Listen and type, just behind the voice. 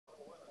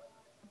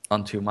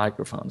on two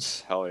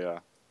microphones. Hell yeah.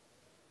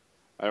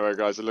 Anyway,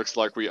 guys, it looks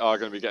like we are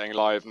going to be getting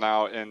live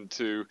now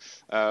into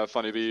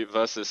Funnyb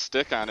versus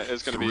Stickan. It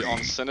is going to be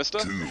on Sinister.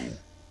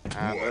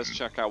 And let's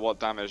check out what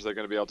damage they're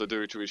going to be able to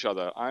do to each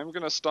other. I'm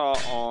going to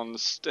start on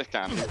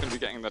Stickan. He's going to be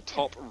getting the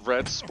top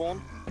red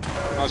spawn.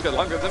 I was getting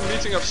like them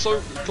meeting up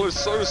so close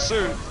so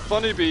soon.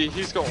 Funnyb,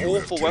 he's got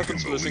awful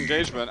weapons for this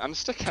engagement, and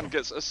Stickan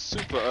gets a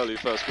super early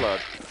first blood.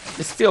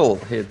 He still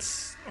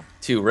hits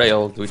 2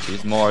 railed, which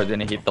is more than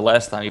he hit the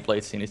last time he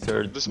played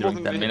Sinister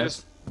during 10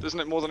 minutes.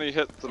 Isn't it more than he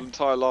hit the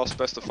entire last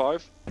best of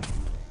 5?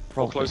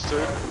 Or close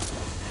to?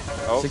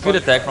 It's a good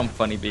attack from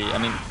Funnyb. I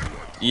mean,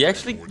 he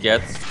actually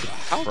gets the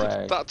How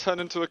frag. did that turn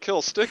into a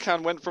kill?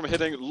 Stickan went from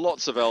hitting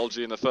lots of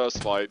LG in the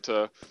first fight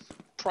to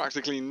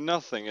practically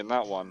nothing in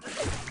that one.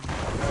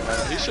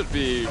 He should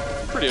be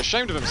pretty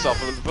ashamed of himself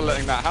for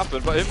letting that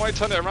happen, but it might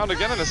turn it around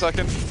again in a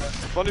second.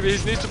 Funnyb,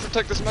 he needs to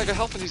protect this mega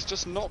health, and he's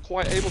just not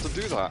quite able to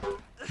do that.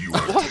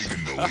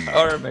 What?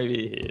 Or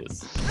maybe he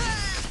is.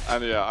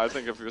 And yeah, I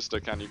think if you're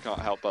Stickan, you can't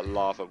help but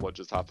laugh at what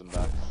just happened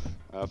there.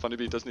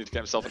 Funnyb does need to get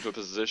himself into a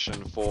position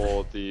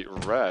for the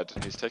red.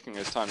 He's taking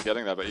his time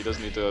getting there, but he does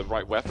need the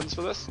right weapons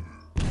for this.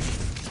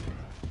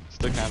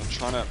 Stickan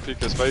trying to peek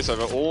his face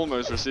over,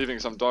 almost receiving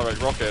some direct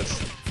rockets.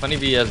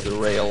 Funnyb has the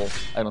rail.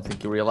 I don't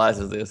think he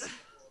realizes this.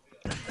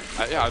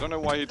 Yeah, I don't know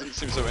why he didn't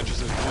seem so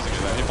interested in using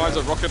it then. He finds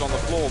a rocket on the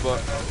floor, but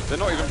they're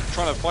not even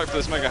trying to fight for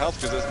this mega health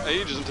because there's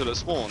ages until it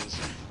spawns.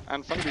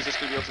 And Funnyb just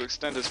going to be able to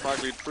extend his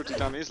frag lead pretty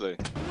damn easily.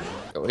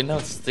 We know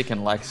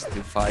Stickan likes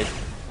to fight.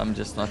 I'm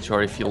just not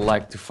sure if he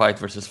likes to fight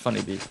versus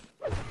Funnyb.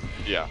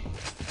 Yeah.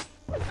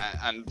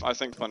 And I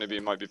think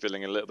Funnyb might be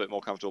feeling a little bit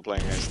more comfortable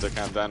playing against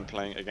Stickan than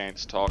playing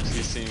against Tox.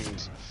 He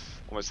seemed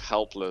almost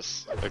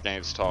helpless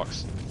against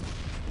Tox.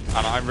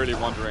 And I'm really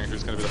wondering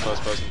who's going to be the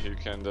first person who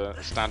can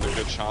stand a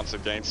good chance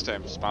against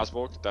him.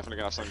 Spazborg, definitely going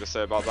to have something to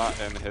say about that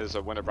in his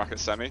winner bracket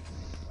semi.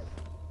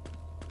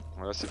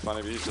 Well, let's see,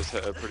 Funnyb, he's just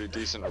hit a pretty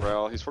decent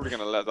rail. He's probably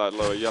going to let that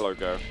lower yellow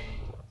go.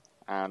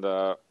 And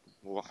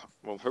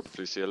we'll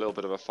hopefully see a little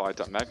bit of a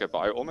fight at Mega, but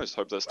I almost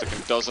hope that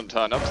Stickan doesn't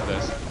turn up to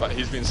this. But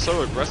he's been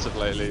so aggressive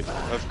lately,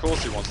 of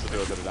course he wants to do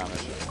a bit of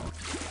damage.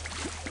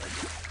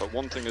 But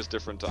one thing is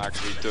different to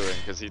actually doing,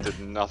 because he did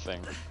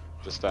nothing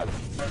just then.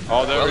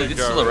 Oh, there we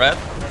go. Still a red.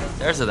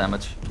 There's the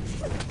damage.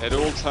 It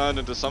all turned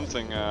into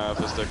something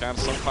for Stickan,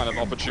 some kind of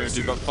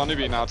opportunity, but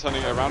Funnyb now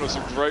turning it around with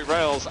some great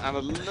rails and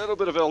a little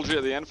bit of LG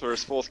at the end for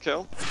his 4th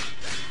kill.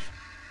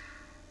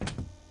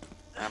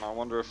 And I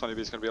wonder if Funnyb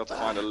is going to be able to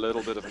find a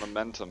little bit of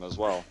momentum as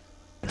well.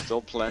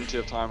 Still plenty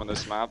of time on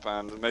this map,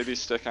 and maybe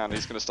Stickan,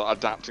 he's going to start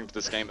adapting to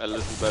this game a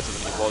little better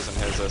than he was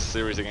in his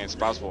series against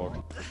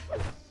Spazborg.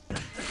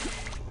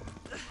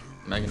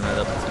 Megan right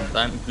up at the same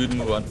time. Good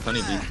move on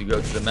Funnyb to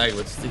go to the Mag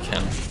with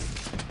Stickan.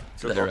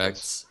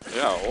 Directs.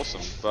 Yeah,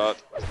 awesome.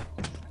 But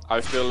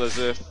I feel as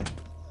if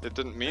it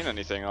didn't mean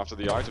anything after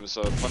the items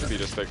Funnyb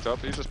just picked up.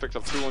 He just picked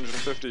up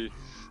 250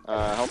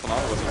 health and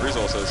armor worth of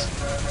resources.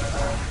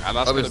 And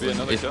that's going to be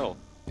another kill.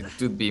 It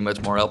would be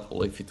much more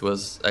helpful if it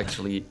was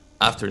actually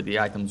after the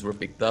items were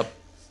picked up.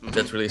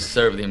 That really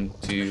served him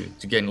to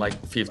gain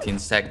like 15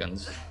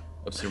 seconds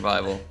of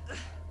survival.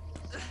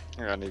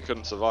 Yeah, and he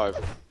couldn't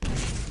survive.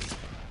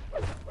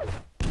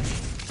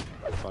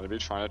 Funnyb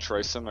trying to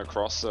trace him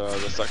across the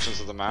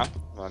sections of the map,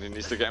 and he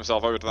needs to get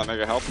himself over to that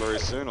mega health very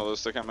soon, or the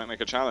Stickan might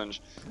make a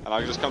challenge. And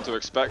I just come to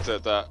expect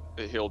it that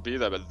he'll be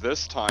there, but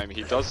this time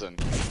he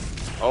doesn't.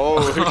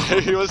 Oh,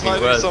 he was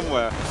hiding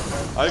somewhere.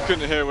 I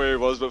couldn't hear where he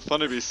was, but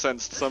Funnyb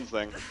sensed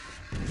something.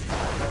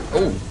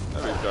 Oh,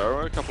 there we go,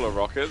 a couple of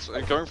rockets,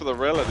 and going for the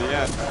rail at the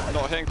end,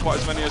 not hitting quite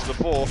as many as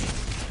before.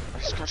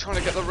 He's trying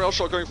to get the rail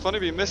shot going,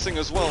 Funnyb missing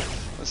as well.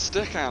 And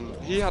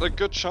Stickan, he had a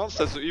good chance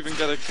there to even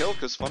get a kill,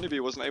 because Funnyb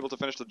wasn't able to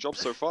finish the job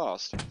so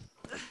fast.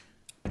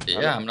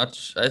 Yeah, I'm not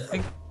I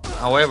think,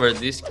 however,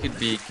 this could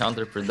be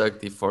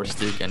counterproductive for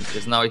Stickan,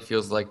 because now he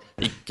feels like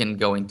he can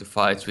go into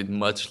fights with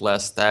much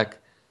less stack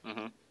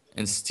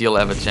and still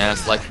have a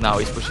chance. Like now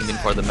he's pushing in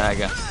for the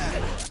Mega.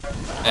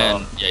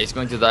 And yeah, he's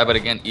going to die, but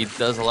again, it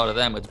does a lot of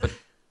damage. But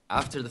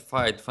after the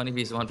fight, Funnyb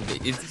is one to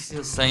be. It's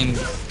the same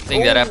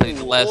thing that happened in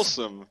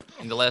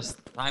the last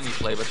time he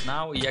played, but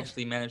now he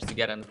actually managed to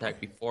get an attack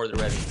before the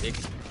red is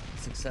picked.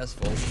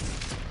 Successful.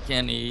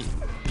 Can he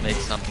make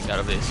something out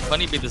of this?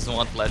 Funnyb doesn't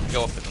want to let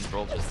go of the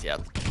control just yet.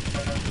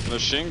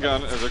 Machine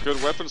gun is a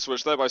good weapon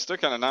switch there by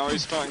Stickan, and now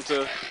he's starting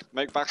to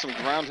make back some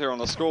ground here on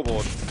the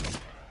scoreboard.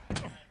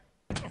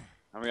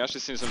 And we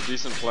actually seen some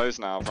decent plays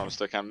now from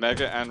Stickan.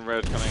 Mega and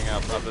Red coming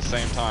up at the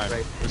same time.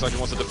 Looks like he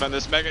wants to defend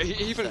this Mega.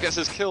 He even gets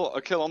his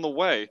a kill on the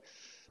way.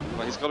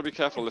 But he's got to be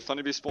careful. If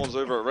Funnyb spawns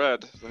over at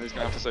Red, then he's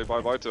going to have to say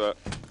bye-bye to it.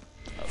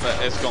 But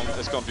it's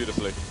gone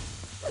beautifully.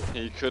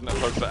 He couldn't have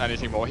hoped for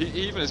anything more. He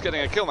even is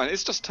getting a kill, man.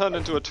 It's just turned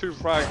into a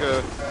 2-frag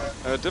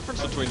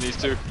difference between these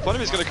two.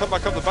 Funnyb's going to come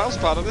back up the bounce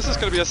pad, and this is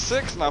going to be a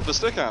 6 now for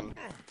Stickan.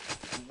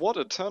 What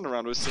a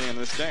turnaround we're seeing in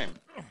this game.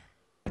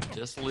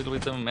 Just a little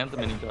bit of momentum,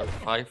 and he got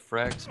 5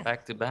 frags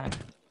back to back.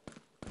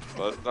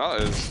 But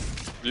that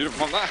is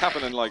beautiful. That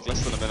happened in like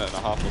less than a minute and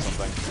a half or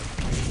something.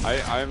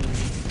 I'm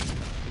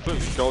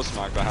completely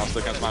gobsmacked at how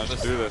Stickan's managed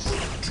to do this.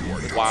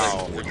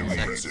 Wow.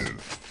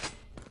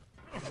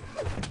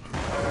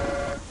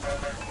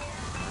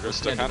 Good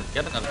Stickan.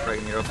 Get another frag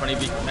hero. Funnyb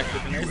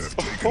connected grenades.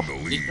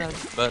 He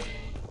does, but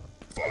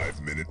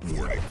 5-minute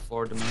warning.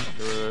 for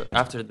the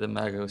after the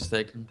mega was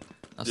taken,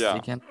 now Yeah.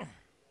 Stickan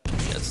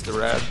gets the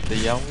red, the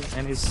yellow,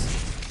 and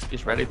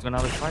he's ready to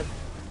another fight.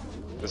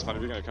 Is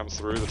Funnyb going to come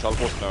through the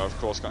teleport? No, of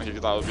course not.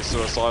 That would be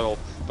suicidal.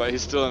 But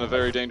he's still in a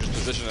very dangerous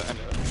position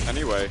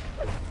anyway.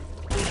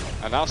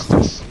 And now,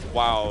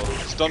 wow,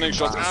 stunning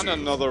shots and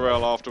another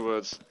rail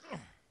afterwards.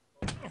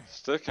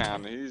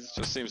 Stickan, he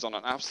just seems on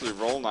an absolute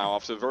roll now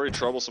after a very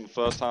troublesome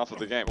first half of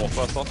the game. Well,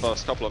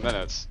 first couple of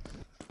minutes.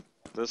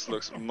 This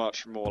looks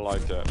much more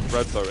like it.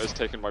 Red, though, is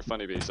taken by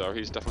Funnyb, so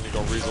he's definitely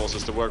got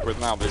resources to work with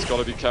now, but he's got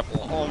to be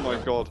careful. Oh my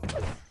god.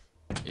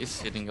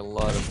 He's hitting a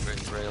lot of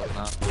great rails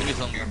now. I think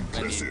he's on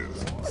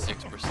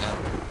 26%.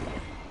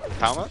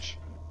 How much?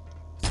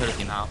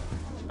 30 now.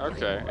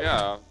 Okay,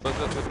 yeah, but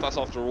that's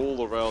after all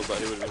the rails that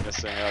he would have been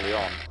missing early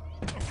on.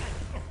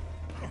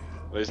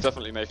 But he's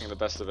definitely making the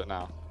best of it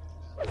now.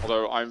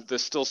 Although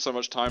there's still so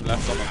much time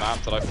left on the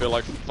map that I feel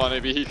like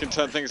Funnyb, he can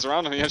turn things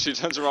around, and he actually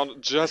turns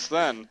around just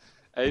then.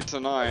 8 to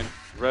 9,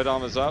 red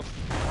armor's up.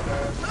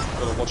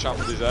 Gotta watch out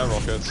for these air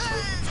rockets.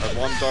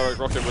 One direct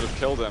rocket would have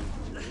killed him.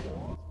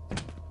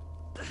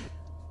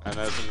 And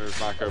there's the move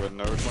back over,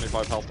 no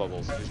 25 health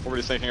bubbles. He's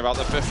probably thinking about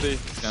the 50.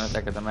 He's gonna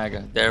attack at the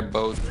mega. They're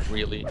both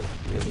really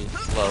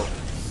low.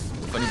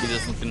 Funnyb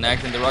doesn't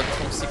connect, and the rockets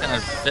from Stickan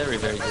are very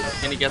good.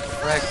 Can he get the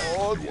frag?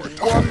 Oh,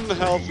 1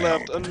 health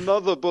left.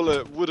 Another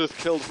bullet would have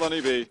killed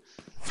Funnyb.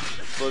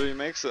 But he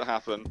makes it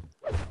happen.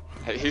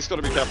 Hey, he's got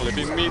to be careful. If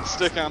he meets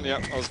Stickan,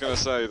 yeah, I was going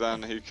to say,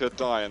 then he could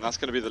die. And that's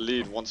going to be the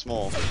lead once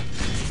more.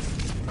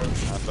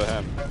 For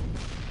him.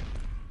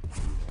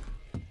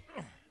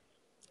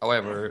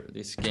 However,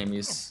 this game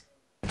is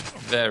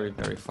very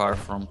far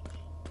from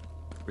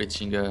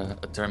reaching a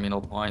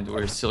terminal point.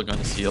 We're still going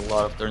to see a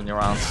lot of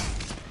turnarounds.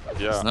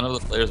 Yeah. None of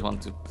the players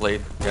want to play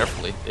it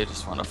carefully, they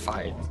just want to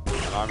fight.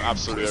 And I'm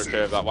absolutely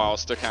okay with that. Wow,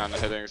 Stickan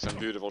hitting some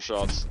beautiful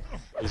shots.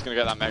 He's going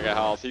to get that mega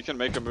health. He can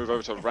make a move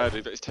over to red,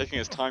 but he's taking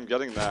his time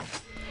getting there.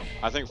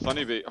 I think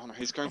Funnyb, oh no,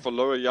 he's going for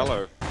lower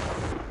yellow.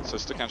 So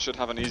Stickan should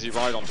have an easy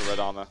ride onto red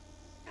armor.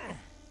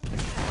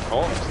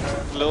 Oh,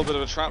 a little bit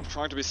of a trap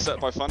trying to be set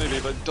by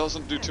Funnyb, but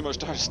doesn't do too much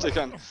damage.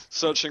 Stickan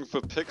searching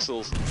for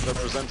pixels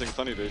representing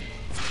Funnyb.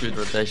 Good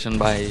rotation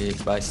by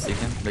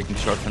Stickan, making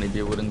sure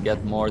Funnyb wouldn't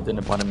get more than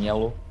the bottom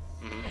yellow.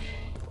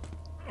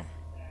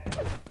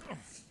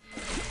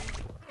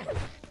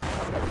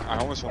 I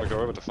almost want to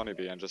go over to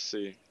Funnyb and just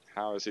see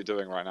how is he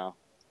doing right now.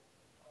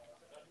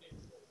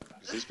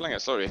 He's playing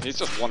it, sorry, he's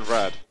just 1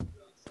 red.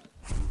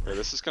 Okay,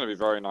 this is going to be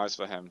very nice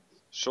for him.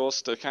 Sure,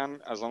 Stickan,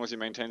 as long as he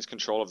maintains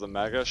control of the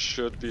mega,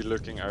 should be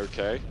looking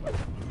okay.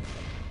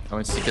 Oh,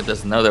 when Stickan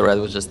does another red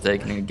was just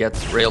taken and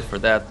gets railed for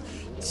that.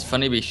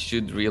 Funnyb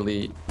should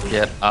really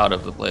get out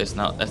of the place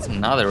now. That's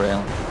another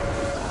rail.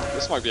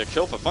 This might be a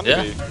kill for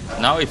Funnyb. Yeah.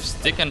 Now if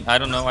Stickan, I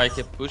don't know why I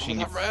kept pushing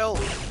it. Rail.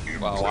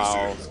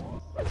 Wow.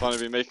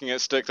 Funnyb making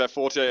it stick there,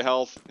 48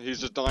 health.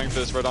 He's just dying for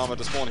this red armor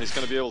to spawn. He's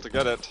going to be able to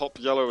get it. Top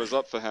yellow is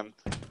up for him.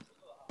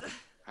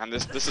 And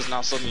this is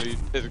now suddenly,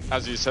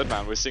 as you said,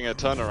 man, we're seeing a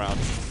turnaround.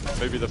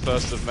 Maybe the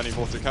first of many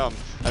more to come.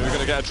 And we're going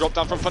to get a drop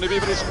down from Funnyb,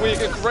 but he's weak.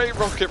 A great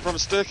rocket from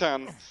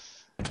Stickan.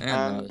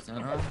 And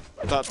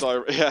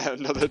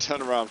another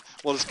turnaround.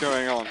 What is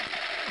going on?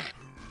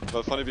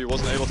 But Funnyb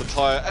wasn't able to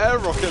tire air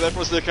rocket there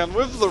from Stickan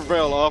with the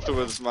rail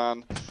afterwards,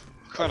 man.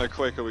 What kind of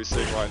quick are we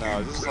seeing right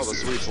now? This is how the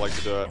Swedes like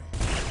to do it.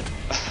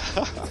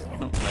 Oh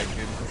my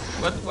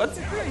goodness. What's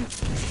he doing?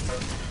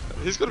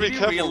 He's got to be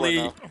careful right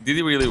now. Did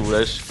he really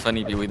rush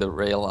Funnyb with the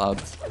rail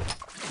out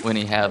when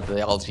he had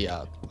the algae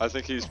out? I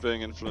think he's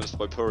being influenced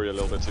by Puri a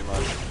little bit too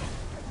much.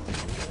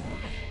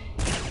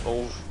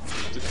 Oh,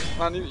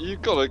 man, you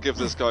gotta give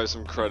this guy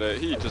some credit.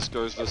 He just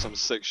goes for some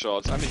sick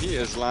shots, and he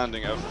is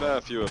landing a fair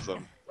few of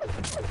them.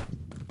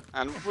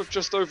 And with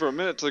just over a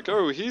minute to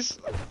go, he's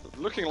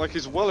looking like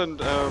he's well in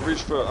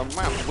reach for a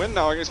map win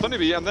now against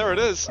Funnyb, and there it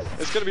is.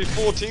 It's going to be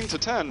 14 to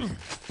 10.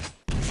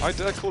 I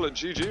dare call it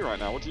GG right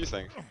now. What do you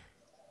think?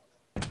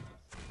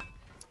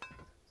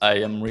 I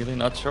am really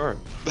not sure.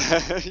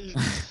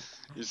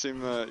 you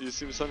seem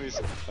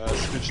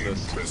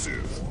semi-speechless.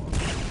 Impressive.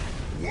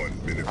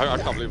 1 minute. I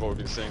can't believe what we've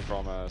been seeing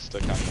from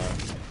Stickan.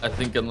 I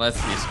think unless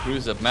he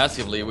screws up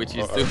massively, which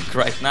he's doing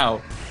right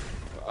now.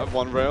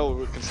 1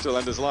 rail can still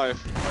end his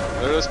life.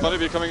 There is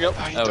Funnyb coming up.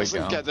 He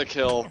doesn't get the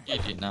kill.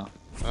 GG now.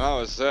 That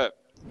was it.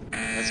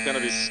 It's going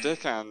to be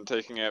Stickan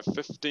taking it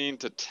 15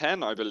 to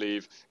 10, I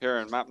believe, here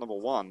in map number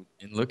 1.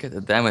 And look at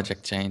the damage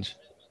exchange.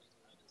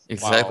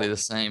 Exactly the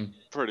same.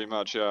 Pretty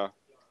much, yeah.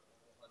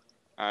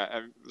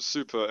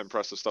 Super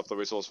impressive stuff that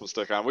we saw from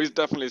Stickan. We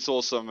definitely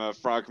saw some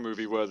frag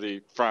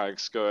movie-worthy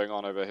frags going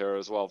on over here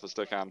as well for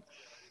Stickan.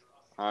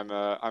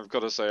 I've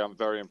got to say, I'm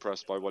very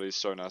impressed by what he's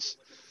shown us.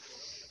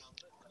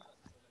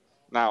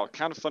 Now,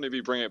 can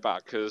Funnyb bring it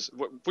back? Because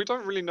we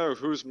don't really know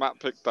whose map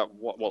pick that.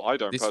 Well, I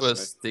don't This personally.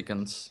 was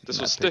Stickan's This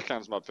map was pick.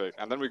 Stickan's map pick,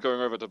 and then we're going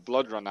over to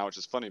Blood Run now, which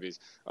is Funnyb's.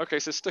 Okay,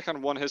 so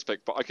Stickan won his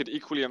pick, but I could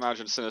equally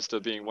imagine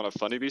Sinister being one of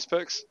Funnyb's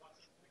picks.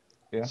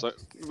 Yeah. So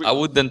I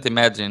wouldn't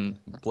imagine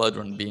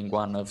Bloodrun being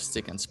one of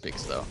Stickan's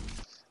picks though.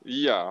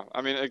 yeah,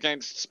 I mean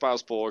against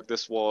Spasborg,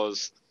 this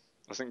was,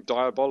 I think,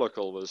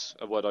 diabolical was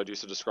a word I'd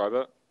use to describe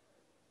it.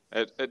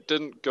 It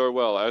didn't go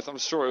well. I'm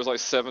sure it was like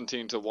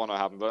 17 to 1 or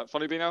happened, but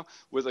Funnyb now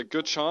with a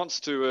good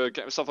chance to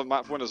get himself a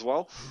map win as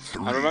well.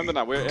 And remember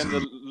now, we're in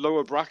the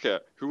lower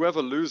bracket.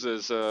 Whoever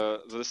loses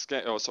this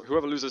game, or sorry,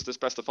 whoever loses this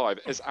best of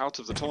 5 is out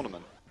of the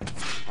tournament.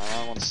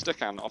 I want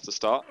Stickan off the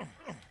start.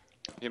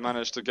 He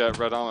managed to get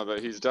red armor,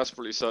 but he's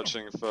desperately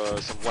searching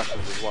for some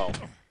weapons as well.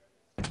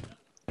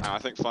 And I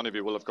think Funnyb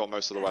will have got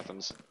most of the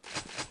weapons.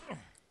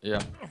 Yeah,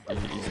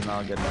 he's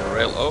now getting the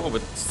rail. Oh,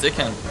 but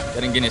Stickan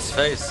getting in his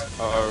face.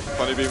 Uh-oh,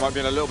 Funnyb might be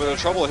in a little bit of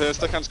trouble here.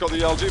 Stickan's got the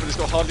LG, but he's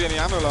got hardly any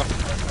ammo left.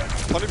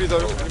 Funnyb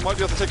though, he might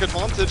be able to take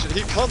advantage.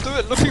 He can't do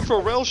it, looking for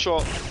a rail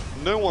shot.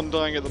 No one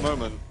dying at the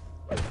moment.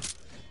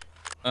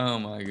 Oh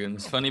my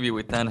goodness. Funnyb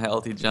with 10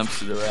 health, he jumps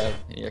to the rail.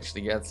 He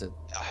actually gets it.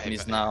 And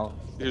he's now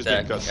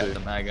attacking at the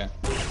Mega.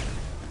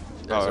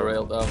 There's a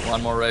rail though.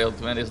 One more rail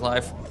to end his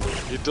life.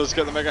 He does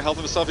get the mega health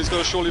himself. He's got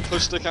to surely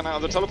push Stickan out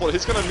of the teleport.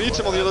 He's going to meet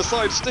him on the other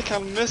side.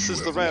 Stickan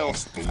misses the rail.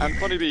 And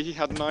Funnyb, he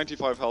had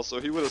 95 health, so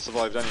he would have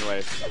survived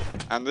anyway.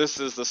 And this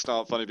is the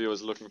start Funnyb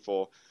was looking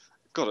for.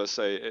 Gotta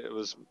say, it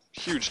was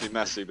hugely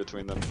messy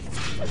between them.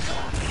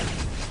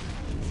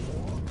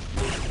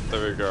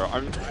 There we go.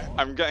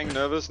 I'm getting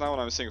nervous now when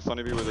I'm seeing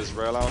Funnyb with his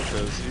rail out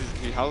because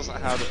he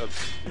hasn't had a,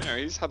 you know,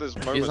 he's had his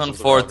moments. He's on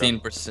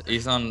 14%.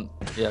 He's on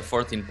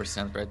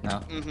 14% right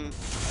now.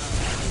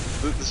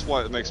 This is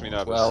why it makes me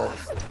nervous. Well,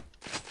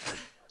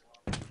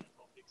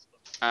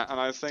 and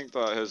I think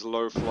that his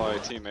low fly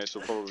teammates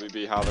will probably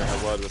be having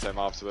a word with him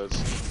afterwards.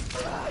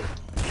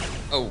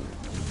 oh,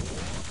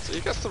 So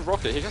he gets the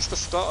rocket. He gets the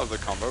start of the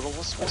combo. But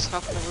what's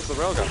happening with the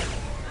railgun?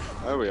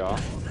 There we are.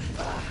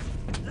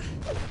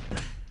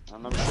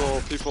 And I'm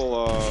sure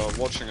people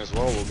watching as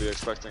well will be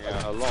expecting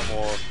a lot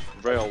more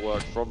rail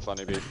work from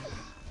Funnyb.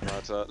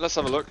 But let's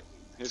have a look.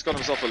 He's got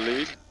himself a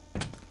lead.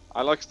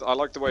 I like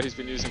the way he's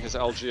been using his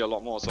LG a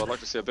lot more, so I'd like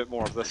to see a bit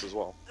more of this as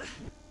well.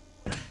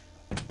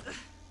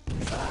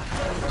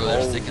 oh,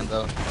 they're Stickan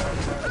though.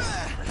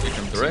 Here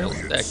comes the rail.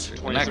 Actually,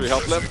 23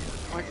 health left.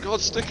 My god,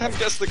 Stickan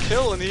gets the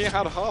kill, and he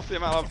had half the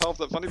amount of health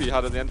that Funnyb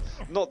had at the end.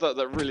 Not that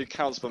that really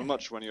counts for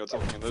much when you're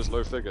talking in those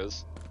low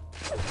figures.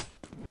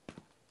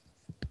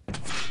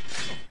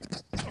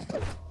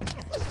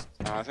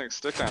 I think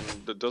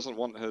Stickan doesn't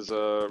want his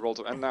roll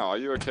to end now. Are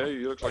you okay?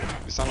 You look like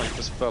you sound like you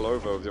just fell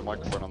over with your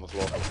microphone on the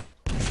floor.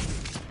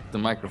 The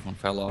microphone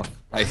fell off.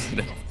 I see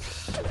that.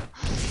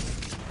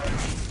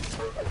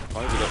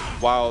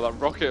 Wow, that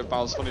rocket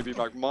bounced Funnyb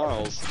back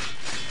miles.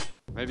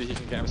 Maybe he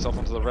can get himself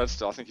onto the red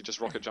still. I think he just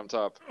rocket jumped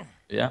up.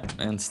 Yeah,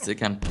 and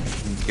Stickan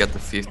didn't get the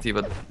 50,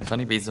 but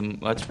Funnyb is in a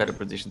much better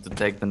position to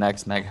take the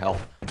next mag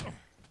health.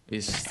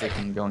 Is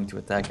Stickan going to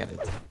attack at it?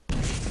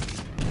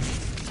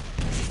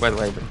 By the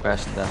way, the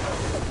question that.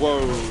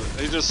 Whoa,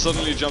 he just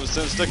suddenly jumps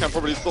in. Stickan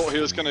probably thought he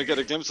was going to get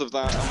a glimpse of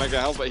that mega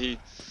health, but he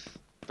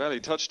barely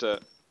touched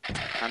it.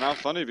 And now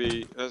Funnyb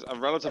is a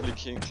relatively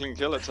clean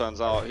kill, it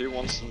turns out. He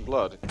wants some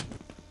blood.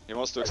 He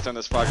wants to extend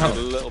this fragment a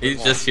little bit more.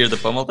 He's just here the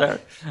pummel there.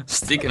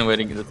 Stickan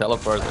waiting in the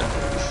teleporter.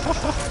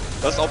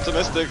 That's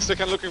optimistic.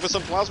 Stickan looking for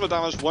some plasma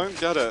damage, won't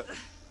get it.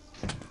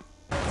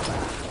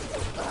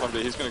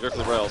 Funnyb, he's going to go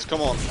for the rails.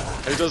 Come on.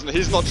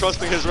 He's not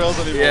trusting his rails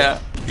anymore. Yeah,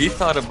 he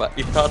thought about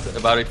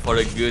it for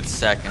a good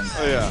second.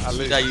 Oh yeah, at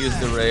least. Should I use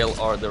the rail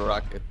or the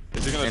rocket?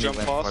 Is he going to jump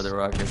went past? for the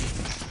rocket.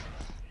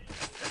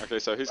 Okay,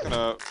 so he's going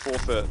to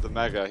forfeit the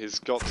mega. He's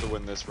got to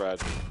win this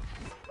red.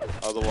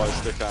 Otherwise,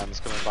 Stickan's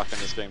coming back in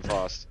this game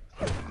fast.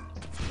 He's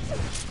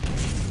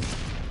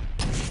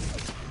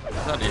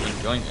not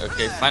even going.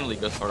 Okay, finally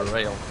goes for a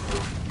rail.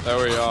 There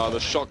we are, the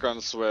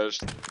shotgun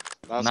switched.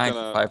 That's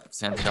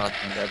 95% shot,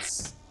 and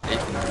that's 18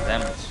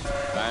 damage.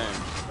 Bang.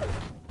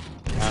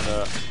 And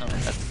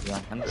That's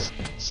 100.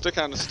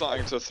 Stickan is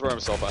starting to throw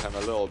himself at him a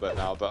little bit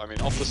now, but I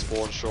mean, off the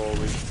spawn, sure,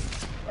 we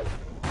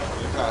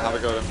can't have a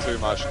go at him too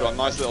much. Got a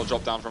nice little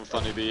drop down from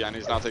Funnyb, and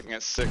he's now taking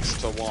it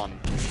 6 to 1.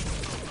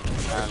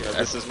 And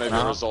this is maybe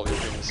a result he's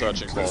been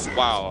searching for.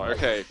 Wow,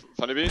 okay,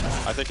 Funnyb,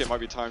 I think it might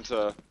be time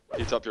to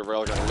heat up your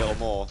railgun a little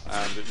more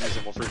and use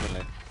it more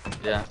frequently.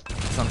 Yeah,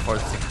 it's on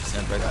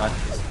 46% right now.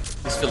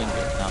 He's feeling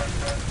good now.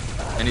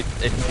 And I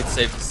think it's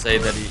safe to say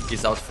that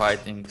he's out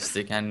fighting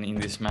Stickan in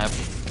this map.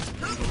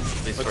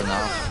 At least for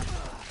now.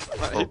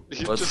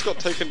 He just got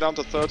taken down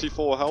to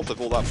 34 health of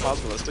all that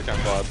plasma that Stickan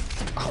fired.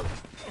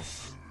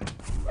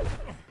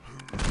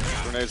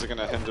 Grenades are going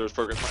to hinder his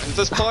progress.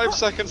 There's 5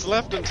 seconds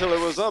left until it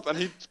was up, and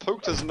he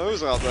poked his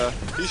nose out there.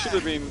 He should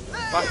have been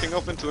backing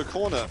up into a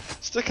corner.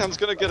 Stickan's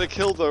going to get a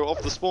kill though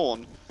off the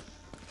spawn.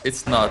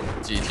 It's not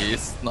GG,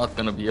 it's not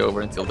gonna be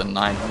over until the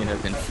 9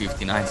 minute and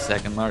 59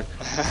 second mark.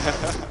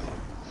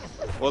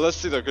 Well, let's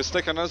see though, because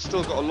Stickan has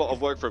still got a lot of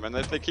work for him, and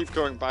if they keep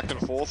going back and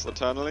forth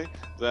eternally,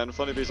 then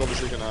Funnybee's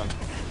obviously gonna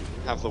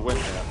have the win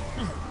here.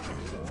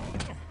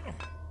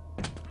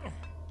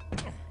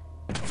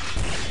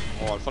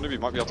 Oh, and Funnybee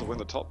might be able to win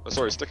the top.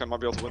 Sorry, Stickan might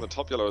be able to win the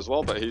top yellow as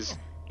well, but he's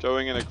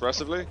going in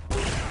aggressively.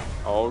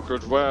 Oh,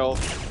 good whale.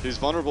 He's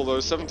vulnerable though.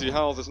 70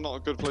 health is not a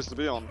good place to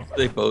be on.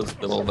 They both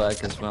double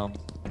back as well.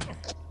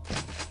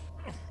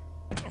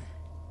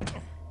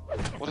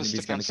 What is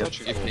Funnybee's Stickan gonna get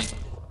searching 50. for?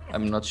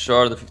 I'm not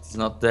sure, the 50 is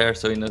not there,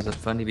 so he knows that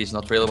Funnyb is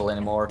not available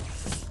anymore.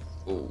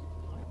 Oh,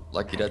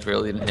 lucky that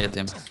rail didn't hit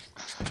him.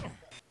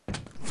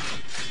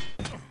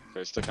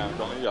 Okay, Stickan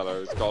got on a yellow,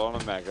 he's got on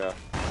a mega.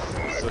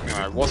 Looking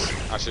alright. What's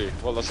actually?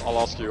 Well, I'll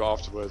ask you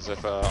afterwards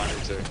if I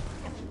need to.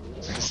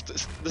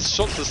 This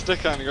shots the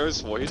Stickan goes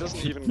for, he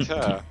doesn't even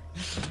care.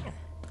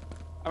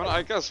 I mean,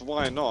 I guess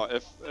why not?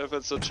 If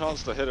it's a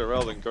chance to hit a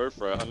rail, then go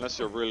for it. Unless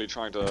you're really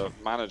trying to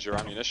manage your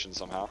ammunition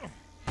somehow.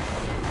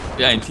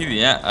 Yeah, in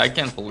TDM, I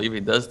can't believe he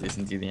does this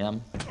in TDM.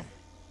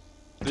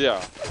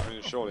 Yeah, I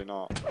mean, surely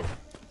not.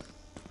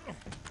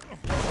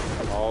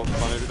 Oh,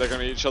 Funnyb, they're going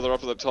to meet each other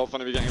up at the top.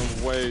 Funnyb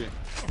getting way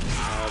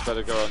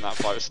better go in that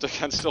fight.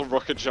 Stickan still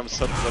rocket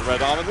jumps up to the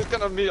red arm, and they're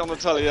going to meet on the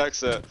tele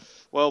exit.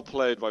 Well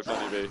played by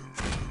Funnyb.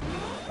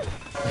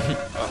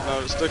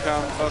 No,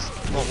 Stickan, that's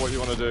not what you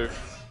want to do.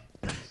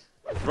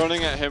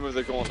 Running at him with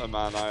the gauntlet,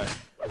 man, I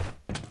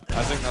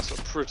think that's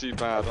a pretty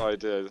bad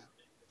idea.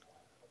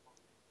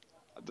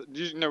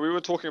 You know, we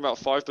were talking about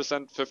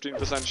 5%,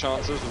 15%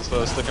 chances with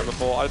the Stickan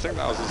before. I think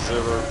that was a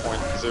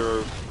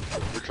 0.0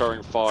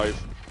 recurring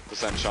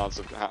 5% chance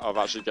of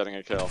actually getting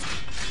a kill.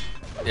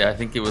 Yeah, I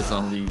think he was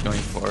only going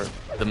for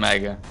the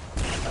mega.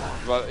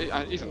 But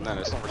even then,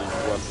 it's not really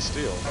worth the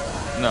steal.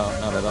 No,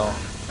 not at all.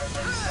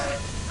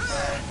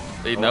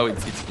 They know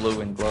it's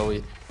blue and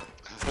glowy.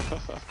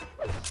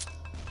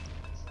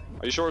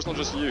 Are you sure it's not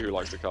just you who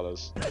likes the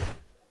colors?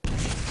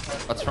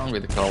 What's wrong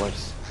with the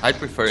colors? I'd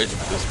prefer it if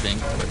it was pink,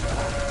 but...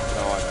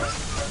 No, I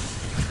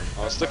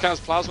don't. Stickan's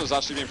plasma's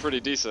actually been pretty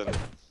decent.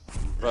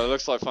 But it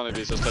looks like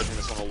Funnybee's just taking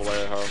this one all the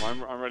way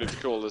home. I'm ready to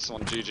call this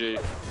one GG.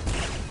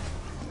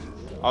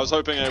 I was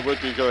hoping it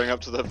would be going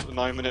up to the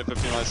 9-minute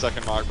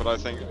 59-second mark, but I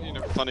think, you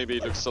know,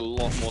 Funnybee looks a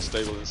lot more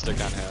stable than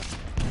Stickan here.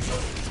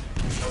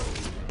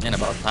 And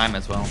about time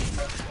as well.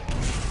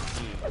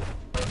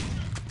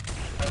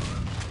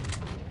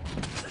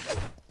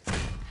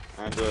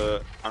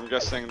 And I'm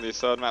guessing the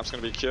third map's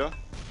going to be Cure?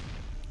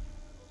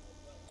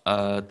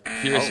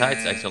 Curious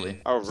Heights,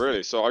 actually. Oh,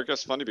 really? So I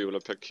guess Funnybee will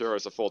have picked Cure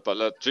as the fourth. But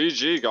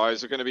GG,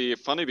 guys, are going to be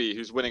Funnybee,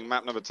 who's winning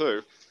map number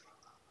 2.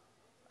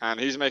 And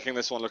he's making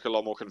this one look a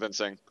lot more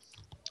convincing.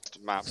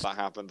 Map that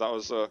happened. That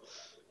was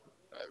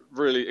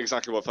really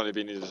exactly what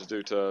Funnybee needed to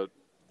do to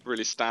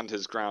really stand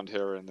his ground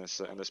here in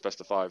this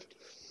best of 5.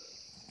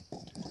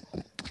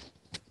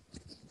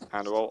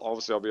 And well,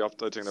 obviously I'll be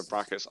updating the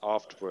brackets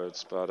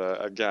afterwards. But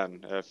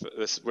again, if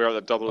we're at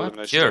the double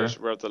elimination stage,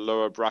 we're at the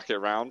lower bracket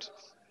round.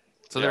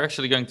 So they're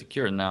actually going to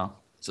Cure now.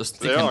 So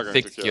They are Stickan going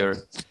picked to Cure.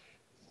 Cure.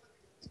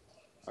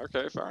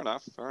 Okay, fair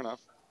enough, fair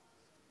enough.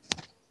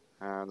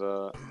 And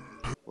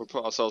we'll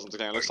put ourselves into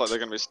the game. Looks like they're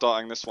going to be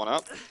starting this one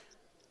up.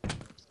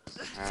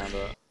 And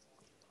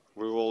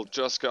we will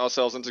just get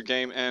ourselves into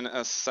game in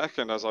a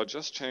second as I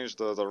just changed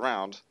the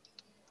round.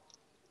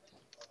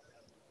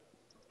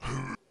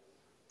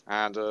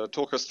 And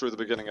talk us through the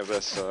beginning of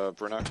this,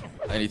 Bruno.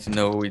 I need to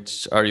know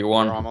which are you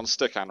on. I'm on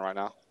Stickan right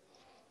now.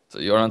 So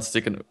you're on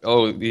Stickan.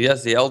 Oh, he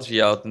has the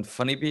LG out and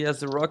Funnybee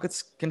has the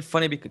rockets. Can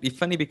Funnybee, if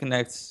Funnybee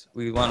connects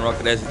with one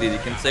rocket as he did, he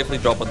can safely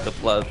drop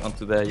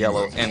onto the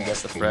yellow and get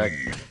the frag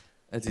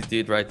as he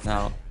did right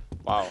now.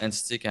 Wow. And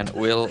Stickan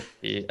will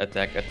he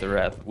attack at the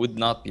red. Would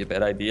not be a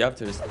bad idea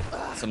after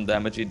some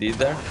damage he did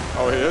there.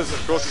 Oh, he is.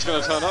 Of course he's going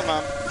to turn up,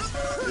 man.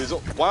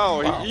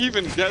 Wow, he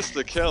even gets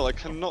the kill. I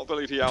cannot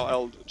believe he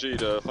out-LG'd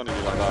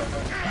Funnybee like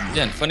that.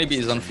 Yeah, and Funnybee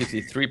is on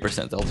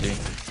 53% LG.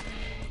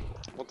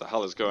 What the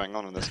hell is going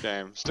on in this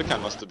game? Stickan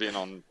must have been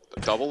on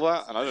double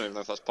that, and I don't even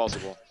know if that's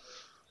possible.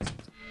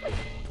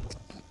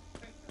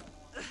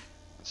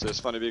 So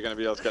is Funnybee going to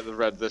be able to get the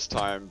red this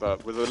time,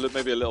 but with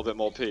maybe a little bit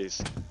more peace?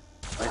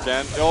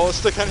 Again, oh,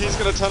 Stickan, he's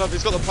going to turn up.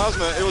 He's got the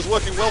plasma. It was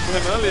working well for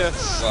him earlier,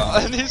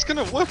 and he's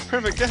going to work for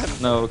him again.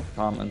 No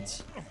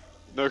comments.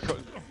 No,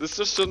 this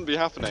just shouldn't be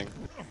happening.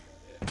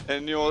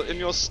 In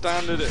your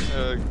standard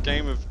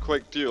game of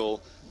Quake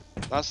Duel,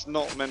 that's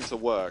not meant to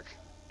work.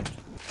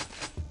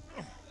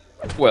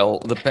 Well,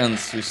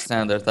 depends who's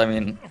standard. I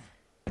mean,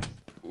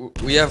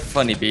 we have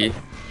Funnybee.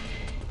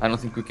 I don't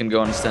think we can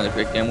go on a standard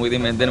quick game with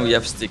him, and then we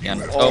have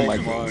Stickan. Oh my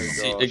god!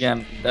 See,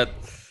 again, that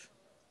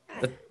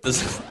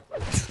doesn't.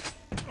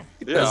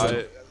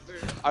 Yeah,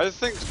 I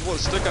think what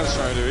Stickan's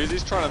trying to do is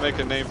he's trying to make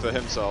a name for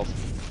himself.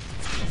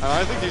 And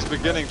I think he's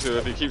beginning to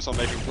if he keeps on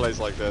making plays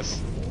like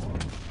this.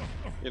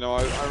 You know,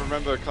 I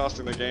remember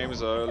casting the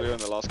games earlier in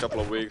the last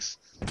couple of weeks,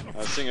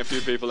 seeing a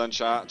few people in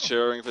chat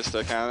cheering for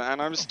Stickan,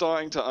 and I'm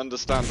starting to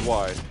understand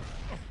why.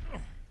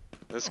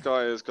 This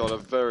guy has got a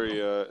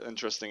very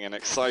interesting and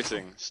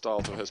exciting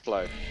style to his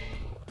play.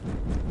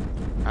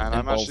 And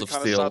I'm actually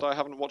kind of sad I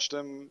haven't watched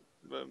him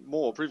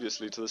more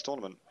previously to this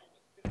tournament.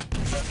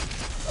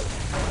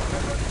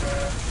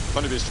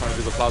 Funnybee's trying to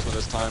do the plasma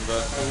this time,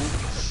 but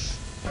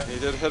he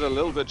did hit a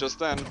little bit just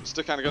then.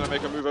 Stickan going to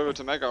make a move over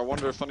to Mega. I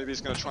wonder if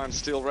Funnybee's going to try and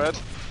steal red.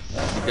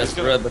 He gets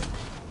red, but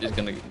he's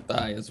going to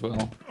die as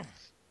well.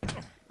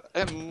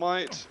 It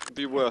might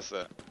be worth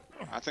it.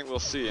 I think we'll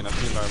see in a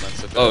few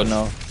moments if it Oh is.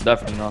 no,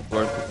 definitely not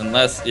worth it.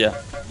 Unless,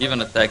 yeah, even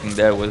attacking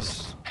there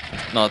was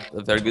not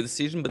a very good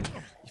decision, but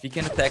if he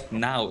can attack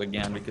now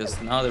again,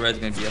 because now the red's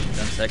going to be up in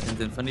 10 seconds,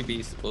 and Funnyb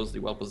is supposedly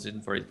well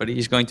positioned for it, but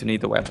he's going to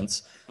need the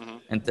weapons.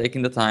 And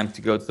taking the time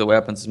to go to the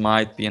weapons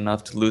might be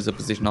enough to lose a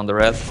position on the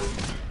red.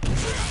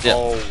 Yeah.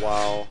 Oh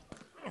wow.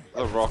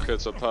 The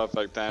rockets are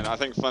perfect then. I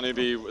think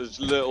Funnyb was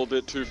a little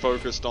bit too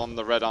focused on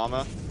the red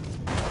armor.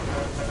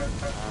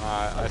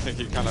 I think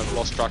he kind of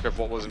lost track of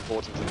what was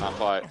important in that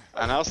fight.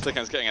 And now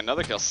Stickan's getting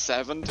another kill,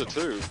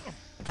 7-2.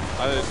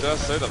 I dare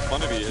say that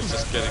Funnyb is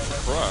just getting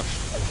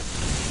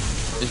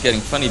crushed. He's getting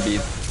Funnyb.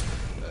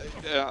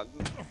 Yeah,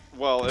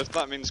 well, if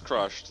that means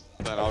crushed,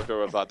 then I'll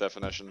go with that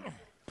definition.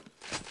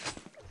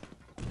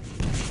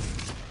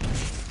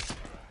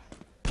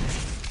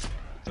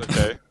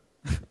 Okay.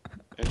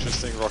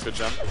 Interesting rocket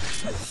jump.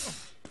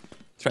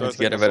 Trying to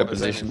get a better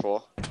position.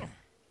 For.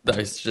 No,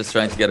 he's just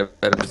trying to get a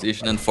better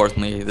position.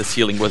 Unfortunately, the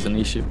ceiling was an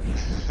issue.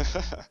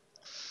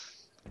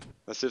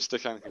 Let's see if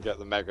Stickan can get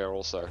the Mega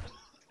also.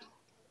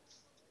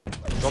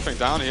 Dropping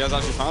down, he has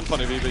actually found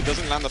Funnyb, but he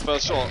doesn't land the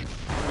first shot.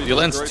 He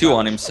lands 2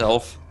 on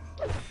himself,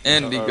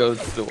 and he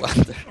goes to the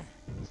under.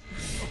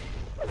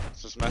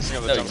 It's just messing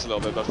up the jumps a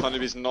little bit, but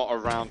Funnybee's not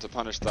around to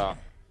punish that.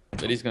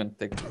 But he's going to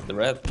take the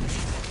red.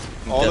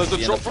 Oh, there's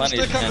a drop from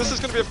Stickan. This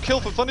is going to be a kill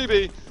for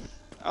Funnyb.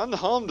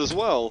 Unharmed as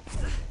well.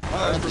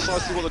 That is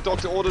precisely what the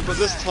doctor ordered, but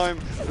this time,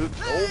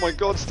 oh my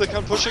god,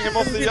 Stickan pushing him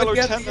off the yellow,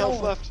 10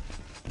 health left.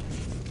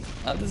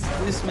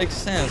 This makes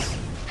sense.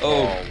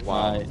 Oh,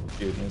 wow. My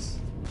goodness.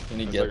 Can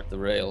he get the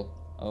rail?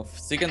 Oh,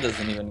 Stickan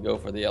doesn't even go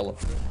for the yellow.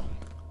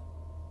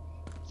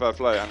 Fair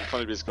play, and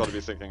Funnybee's got to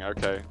be thinking,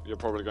 okay, you're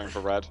probably going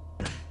for red.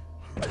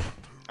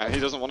 And he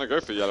doesn't want to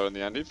go for yellow in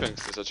the end, he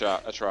thinks it's a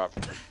trap.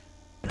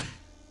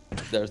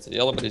 There's the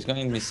yellow, but he's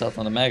going to miss out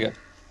on the Mega.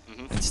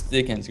 And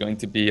Stickan's going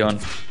to be on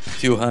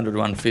 200,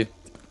 150.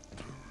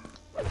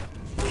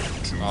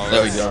 Oh,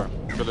 there we go.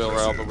 Good little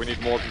rail, but we need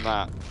more than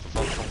that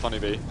from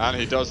Funnyb. And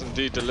he does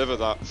indeed deliver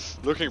that.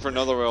 Looking for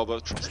another rail,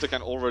 but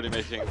Stickan already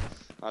making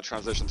that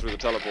transition through the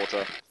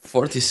teleporter.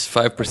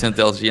 45%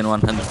 LG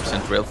and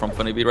 100% rail from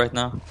Funnyb right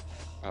now.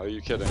 Are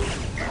you kidding?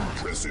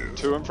 Impressive.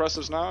 2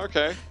 impressives now?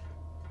 Okay.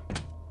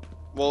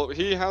 Well,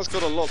 he has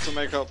got a lot to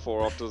make up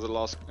for after the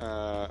last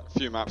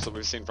few maps that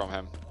we've seen from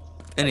him.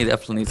 And he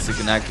definitely needs to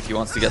connect if he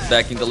wants to get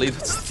back in the lead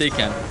with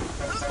Stickan.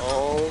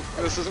 Oh,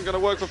 this isn't going to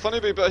work for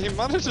Funnyb, but he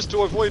manages to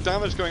avoid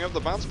damage going up the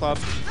bounce pad.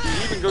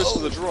 He even goes for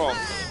the drop.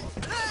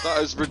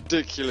 That is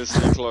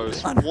ridiculously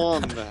close.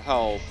 1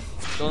 health.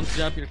 Don't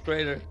jump your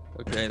crater.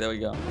 Okay, there we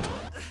go.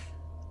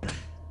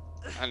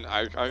 And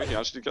he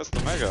actually gets the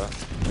Mega.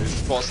 He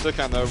spots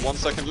Stickan though, 1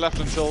 second left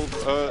until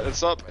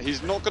it's up.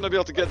 He's not going to be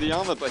able to get the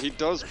armor, but he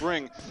does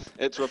bring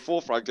it to a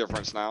 4 frag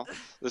difference now.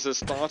 This is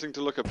starting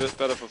to look a bit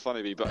better for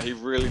Funnyb, but he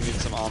really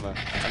needs some armor.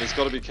 And he's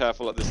got to be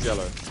careful at this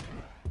yellow.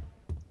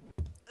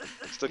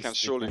 Stickan's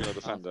surely going to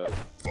defend it.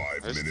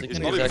 5 minutes.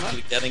 Stickan is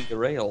actually getting the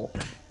rail.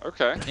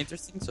 Okay.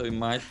 Interesting, so he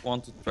might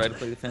want to try to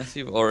play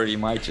defensive, or he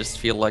might just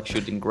feel like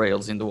shooting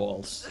rails in the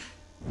walls.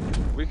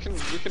 We can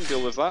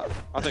deal with that.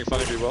 I think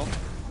Funnyb will.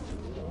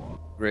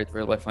 Great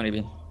rail by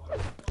Funnyb.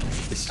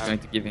 This is going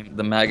to give him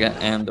the Mega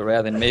and the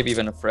red, and maybe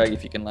even a frag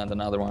if he can land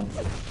another one.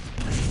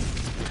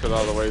 He could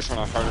either way, he's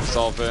trying to hone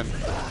himself in.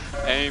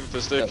 Aim for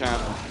Stickan.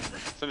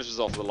 Finishes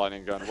off with the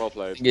lightning gun. Well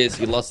played. Yes,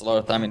 he lost a lot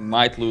of time and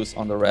might lose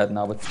on the red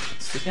now, but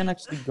Stickan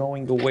actually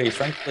going away. He's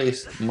trying to play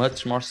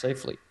much more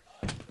safely.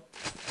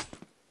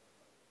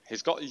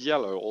 He's got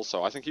yellow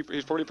also. I think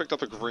he's probably picked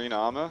up a green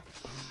armor.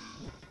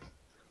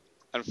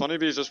 And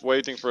Funnyb is just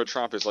waiting for a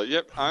trap. He's like,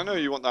 yep, I know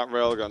you want that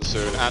railgun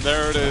soon. And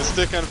there it is.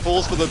 Stickan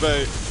falls for the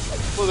bait.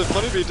 Well, if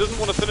Funnyb didn't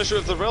want to finish it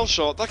with the rail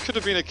shot, that could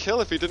have been a kill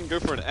if he didn't go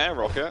for an air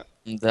rocket.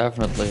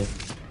 Definitely.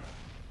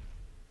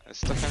 Is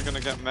Stickan going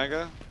to get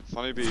Mega?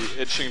 Funnyb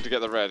itching to get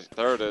the red.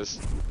 There it is.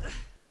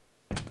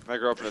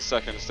 Mega up in a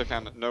second.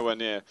 Stickan nowhere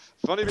near.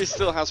 Funnyb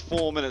still has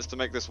 4 minutes to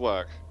make this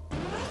work.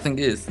 The thing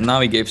is, now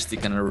he gave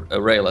Stickan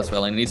a rail as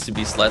well, and he needs to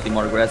be slightly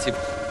more aggressive,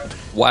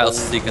 while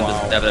Stickan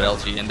doesn't have that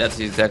LG, and that's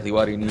exactly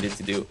what he needed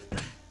to do.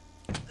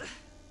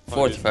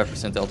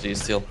 45% LG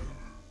still.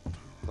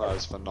 That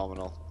is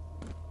phenomenal.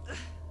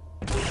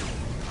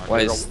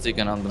 Why is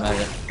Stickan on the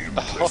Mega?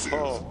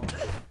 Oh.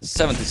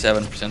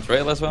 77%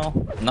 rail as well.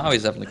 Now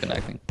he's definitely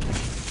connecting.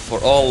 For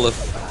all of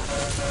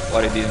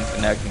what he did in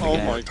connecting the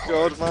game. Oh my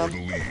god,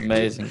 man.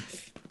 Amazing.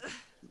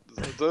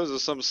 Those are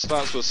some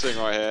stats we're seeing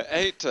right here.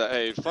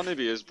 8-8.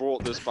 Funnyb has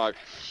brought this back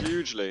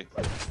hugely.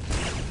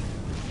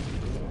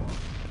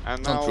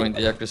 And now, Don't ruin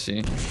the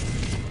accuracy.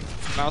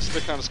 now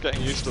Stickan's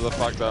getting used to the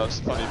fact that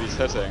Funnyb's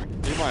hitting.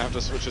 He might have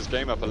to switch his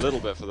game up a little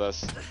bit for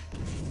this.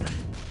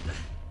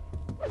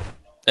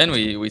 And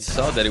we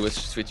saw that he was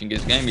switching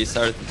his game. He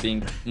started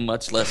being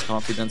much less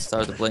confident,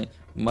 started playing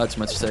much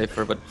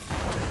safer, but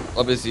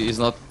obviously he's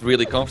not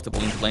really comfortable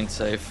in playing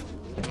safe.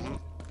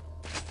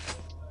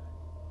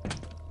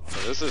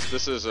 This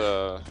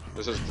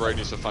is great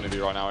news for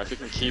Funnyb right now. If he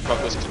can keep up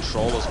this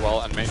control as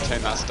well and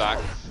maintain that stack,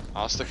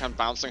 Stickan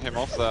bouncing him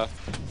off there.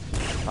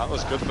 That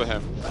was good for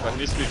him, but he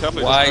needs to be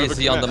careful. Why is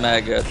he on the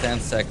Mega 10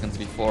 seconds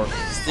before?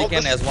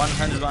 Stickan has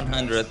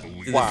 100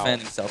 to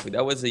defend himself with.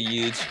 That was a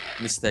huge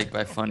mistake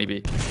by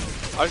Funnyb.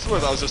 I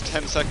swear that was just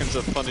 10 seconds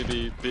of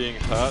Funnyb being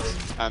hurt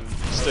and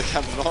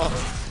Stickan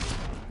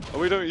not.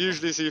 We don't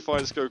usually see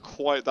fights go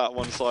quite that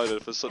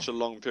one-sided for such a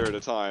long period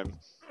of time.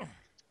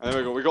 And there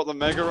we go, we got the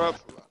Mega up,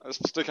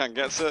 Stickan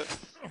gets it,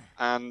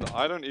 and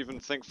I don't even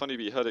think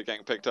Funnyb heard it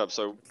getting picked up,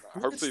 so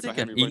hopefully for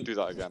him he won't do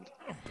that again.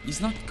 He's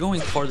not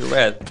going for the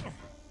red.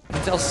 You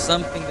can tell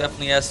something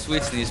definitely has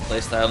switched in his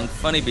playstyle, and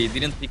Funnyb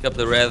didn't pick up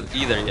the red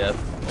either yet.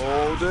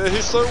 Oh dear,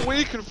 he's so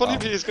weak, and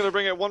Funnyb is going to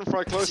bring it one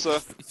frag closer.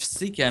 If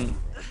Stickan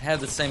had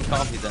the same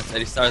confidence that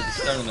he started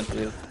this tournament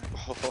with,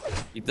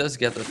 he does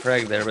get the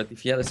frag there, but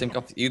if he had the same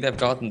confidence, he'd have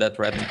gotten that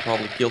red and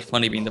probably killed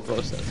Funnyb in the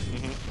process.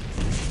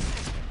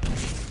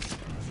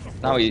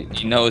 Now he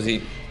knows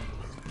he's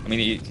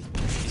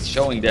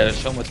showing there's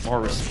so much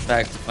more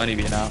respect to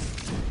Funnyb now.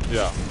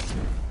 Yeah.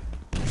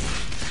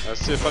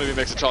 Let's see if Funnyb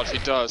makes a charge. He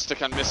does.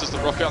 Stickan misses the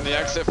rocket on the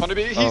exit. Funnyb,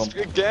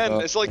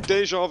 it's like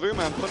deja vu,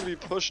 man.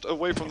 Funnyb pushed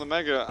away from the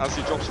Mega as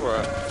he drops for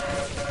it.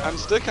 And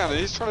Stickan,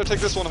 he's trying to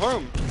take this one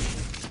home.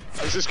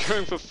 He's just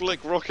going for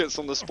flick rockets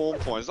on the spawn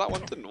points. That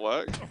one didn't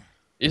work.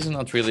 He's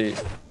not really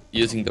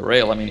using the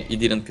rail. I mean, he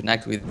didn't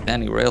connect with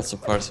any rail so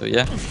far, so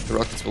yeah, the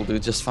rockets will do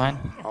just fine.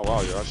 Oh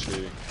wow, you're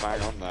actually bang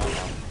on there,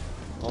 man.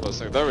 All those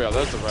things. There we are,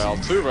 there's the rail.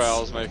 2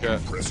 rails make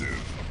it.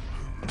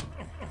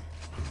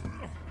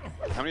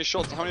 How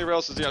many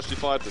rails has he actually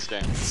fired this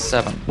game?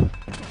 7.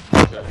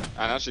 Okay.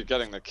 And actually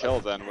getting the kill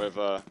then with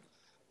the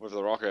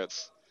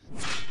rockets.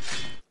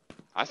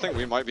 I think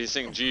we might be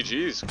seeing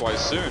GGs quite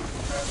soon.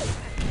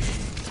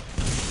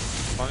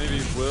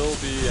 Funnyb will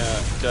be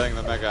getting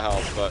the Mega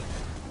health, but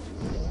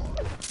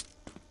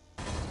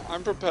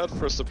I'm prepared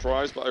for a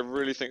surprise, but I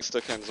really think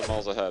Stickan's are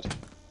miles ahead.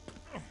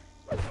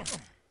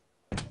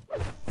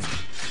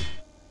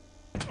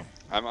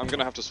 I'm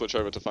gonna have to switch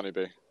over to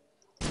Funnyb.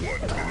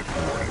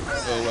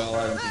 Oh well,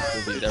 I don't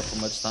think he'll be there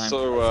for much time.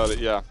 So early,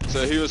 yeah.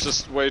 So he was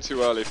just way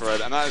too early for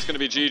it, and that is going to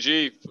be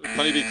GG.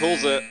 Funnyb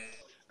calls it,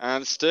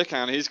 and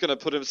Stickan, he's going to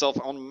put himself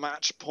on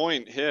match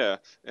point here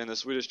in the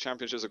Swedish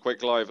Championships of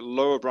Quick Live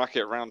lower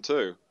bracket round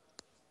 2.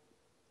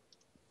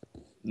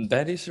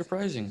 That is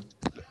surprising.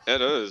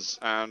 It is,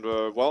 and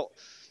well,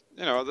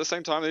 you know, at the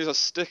same time, these are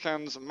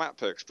Stickan's map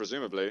picks,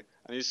 presumably,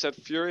 and you said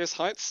Furious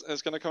Heights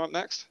is going to come up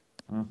next.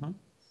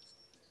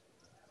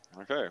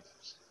 Okay.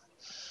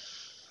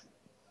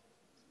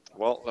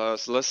 Well,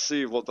 so let's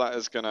see what that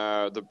is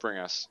gonna bring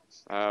us.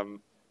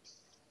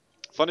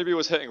 Funnyb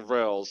was hitting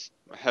rails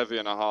heavy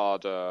and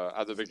hard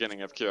at the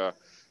beginning of Cure,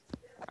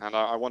 and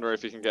I wonder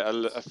if he can get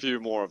a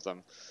few more of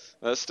them.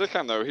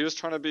 Stickan though, he was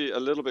trying to be a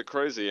little bit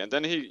crazy, and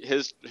then he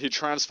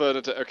transferred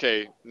it to,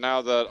 okay,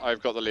 now that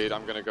I've got the lead,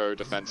 I'm gonna go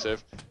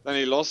defensive. Then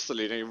he lost the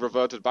lead and he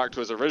reverted back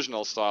to his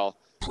original style,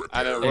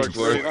 and it worked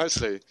really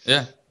nicely.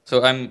 Yeah.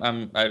 So I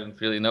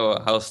don't really know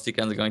how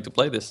Stickan is going to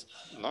play this.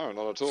 No,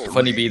 not at all.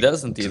 Funnyb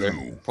doesn't either.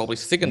 Probably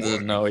Stickan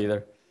doesn't know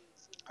either.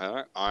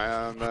 Alright, I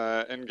am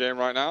in game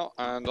right now,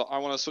 and I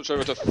want to switch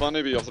over to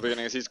Funnyb off the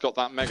beginning as he's got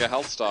that Mega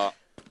health start.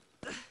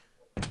 And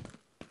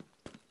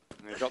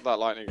he got that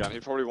lightning gun.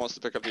 He probably wants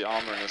to pick up the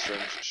armor in this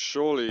range.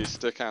 Surely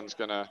Stickan's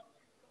gonna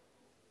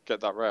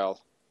get that rail.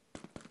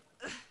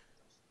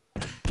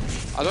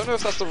 I don't know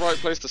if that's the right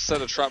place to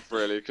set a trap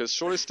really, because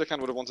surely Stickan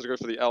would have wanted to go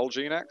for the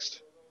LG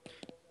next.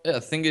 Yeah,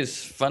 the thing is,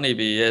 Funnyb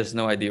has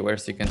no idea where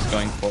Stickan's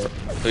going for.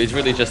 So he's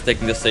really just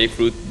taking the safe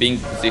route, being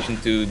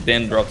positioned to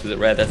then drop to the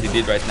red as he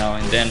did right now,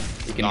 and then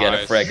he can get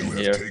a frag in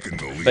here,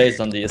 based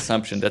on the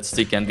assumption that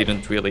Stickan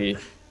didn't really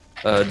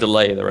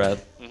delay the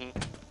red.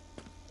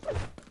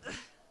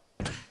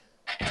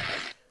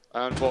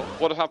 And what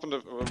would have happened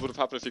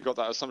if he got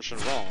that assumption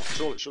wrong?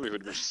 Surely he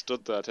would have just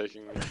stood there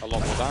taking a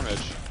lot more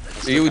damage.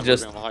 You would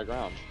just on the high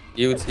ground.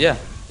 Yeah,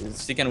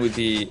 Stickan would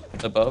be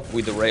above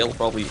with the rail,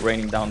 probably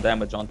raining down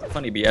damage onto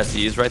Funnyb as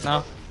he is right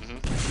now.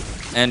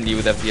 And he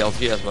would have the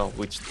LG as well,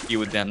 which he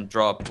would then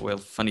drop while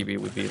Funnyb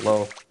would be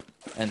low.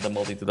 And the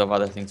multitude of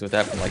other things would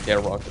happen, like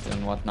air rockets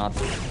and whatnot.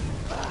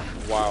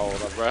 Wow,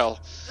 that rail.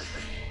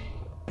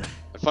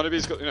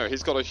 Funnyb's got, you know,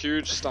 he's got a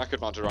huge stack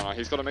advantage right now.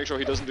 He's got to make sure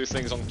he doesn't do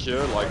things on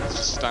Cure, like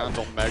just stand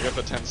on Mega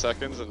for 10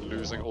 seconds and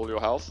losing all your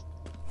health.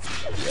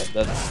 Yeah,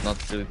 that's not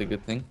really the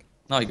good thing.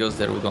 Now he goes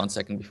there with 1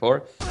 second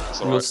before.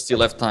 He will Right.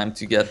 still have time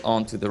to get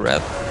onto the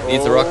red.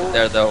 Needs a rocket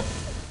there though.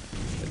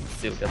 But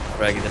still get the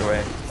frag either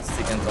way.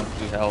 Stickan's on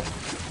 2 health.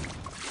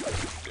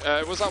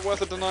 Was that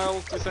worth a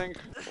denial, do you think?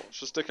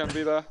 Should Stickan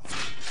be there?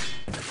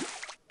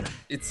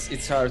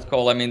 It's hard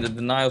call. I mean, the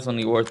denial's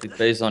only worth it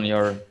based on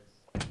your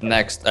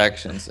next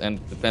actions, and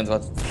depends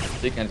what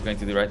Stickan is going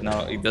to do right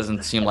now. It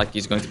doesn't seem like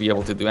he's going to be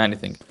able to do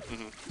anything.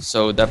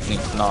 So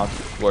definitely not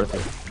worth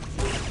it.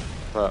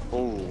 But,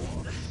 ooh.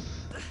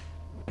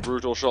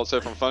 Brutal shots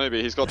here from Funnyb.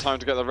 He's got time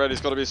to get the red.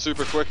 He's got to be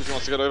super quick if he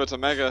wants to get over to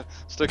Mega.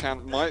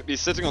 Stickan might be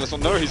sitting on this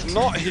one. No, he's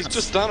not. He's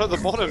just down at the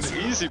bottom.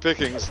 Easy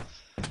pickings.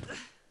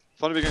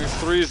 Funnyb going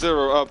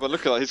 3-0 up, but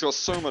look at that. He's got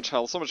so much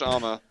health, so much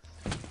armor.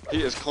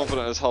 He is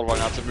confident as hell right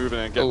now to move in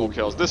and get more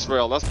kills. This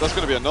rail, that's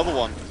going to be another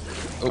one.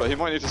 But he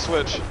might need to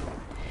switch.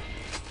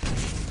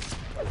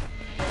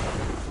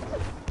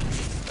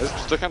 Is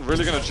Stickan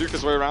really going to juke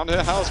his way around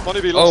here? How has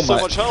Funnyb lost so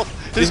much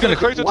health? He's going to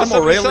crate it to 77. One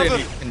more rail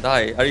and he can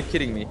die. Are you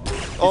kidding me?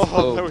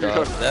 Oh, there we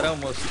go. That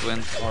almost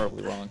went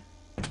horribly wrong.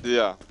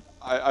 Yeah,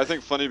 I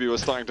think Funnyb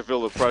was starting to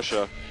feel the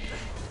pressure.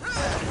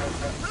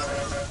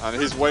 And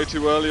he's way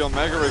too early on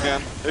Mega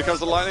again. Here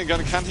comes the lightning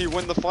gun. Can he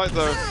win the fight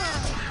though?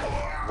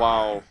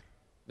 Wow.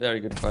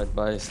 Very good fight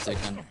by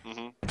Stickan.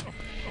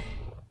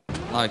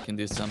 Now he can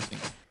do something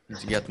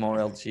to get more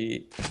LG.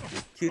 He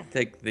could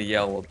take the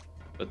yellow,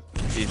 but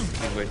he's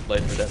way too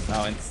late for that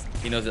now. And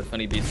he knows that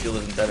Funnyb still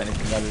doesn't have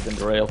anything other than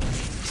the rail.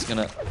 He's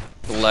gonna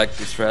collect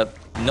this red.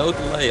 No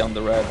delay on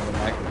the red and the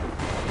Mega.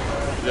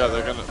 Yeah,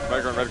 they're gonna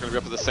Mega and Red are gonna be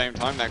up at the same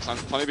time next time.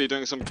 Funnyb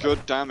doing some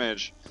good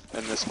damage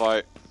in this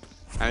fight.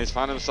 And he's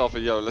found himself a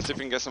yellow. Let's see if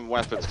we can get some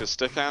weapons, because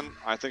Stickan,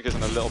 I think, is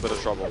in a little bit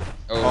of trouble.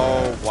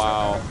 Oh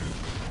wow.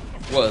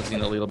 Was in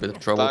a little bit of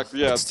trouble.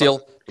 Yeah,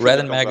 still, Red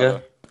and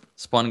Mega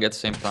spawning at the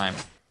same time.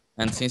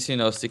 And since you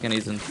know Stickan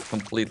isn't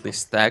completely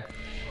stacked,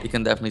 he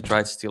can definitely try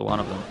to steal one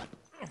of them.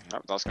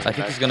 I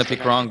think he's gonna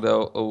pick wrong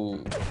though.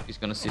 Oh, he's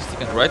gonna see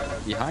Stickan right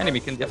behind him.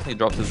 He can definitely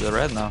drop to the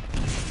red now.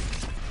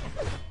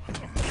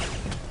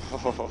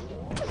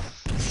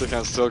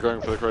 Stickan's still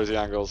going for the crazy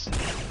angles.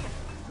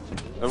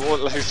 And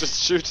what, he's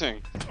just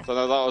shooting. So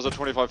no, that was a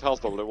 25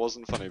 health bubble. It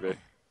wasn't Funnyb.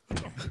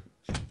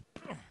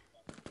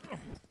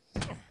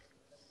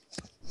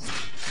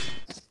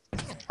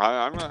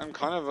 I'm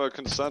kind of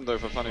concerned though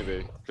for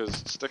Funnyb,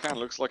 because Stickan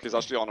looks like he's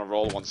actually on a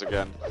roll once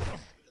again.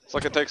 It's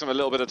like it takes him a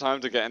little bit of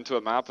time to get into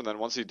a map, and then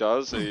once he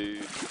does,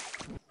 he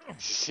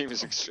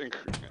seems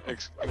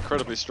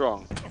incredibly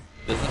strong.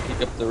 Doesn't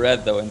pick up the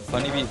red though, and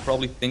Funnyb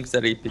probably thinks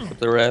that he picked up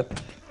the red.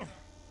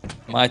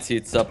 Might see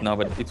it's up now,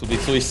 but it will be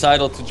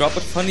suicidal to drop,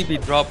 but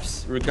Funnyb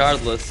drops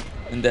regardless,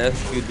 and that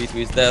could be to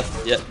his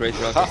death. Yeah, great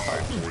rocket.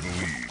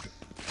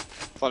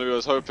 Funnyb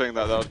was hoping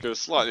that would go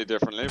slightly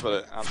differently,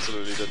 but it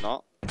absolutely did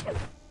not.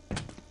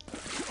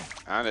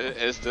 And it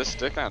is this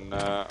Stickan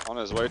on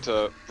his way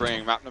to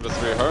bringing map number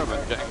 3 home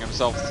and getting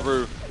himself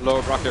through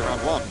lower bracket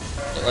round 1.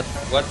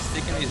 What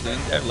Stickan is doing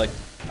there, like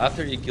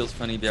after he kills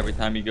Funnyb every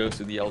time he goes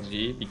to the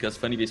LG, because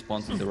Funnyb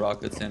spawns with the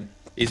rockets and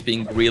he's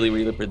being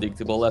really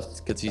predictable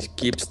left because he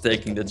keeps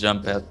taking the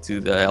jump pad to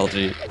the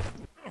LG.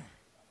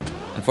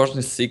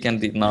 Unfortunately, Stickan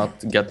did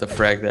not get the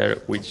frag there,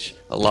 which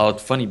allowed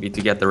Funnyb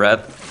to get the red.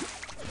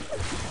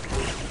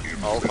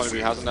 Oh,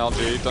 Funnyb has an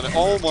LG, done it.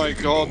 Oh my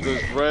god,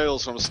 those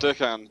rails from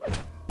Stickan.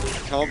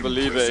 Can't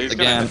believe it. He's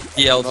again,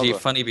 the LG,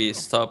 Funnyb,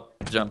 stop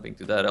jumping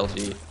to that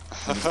LG.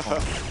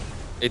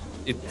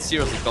 It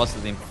seriously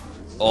costed him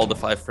all the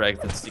 5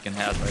 frags that Stickan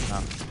has right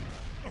now.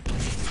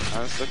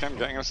 And Stickan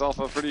getting himself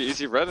a pretty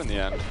easy red in the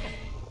end.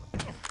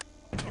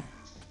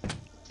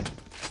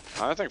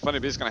 I think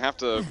Funnyb is going to have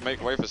to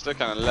make way for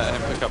Stickan and let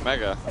him pick up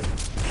Mega.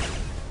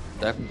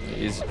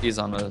 Definitely, he's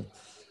on a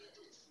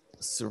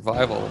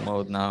survival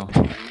mode now.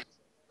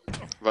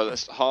 But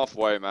it's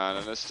halfway, man,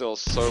 and there's still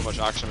so much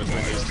action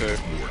between these two.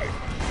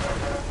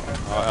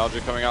 LG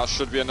coming out,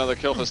 should be another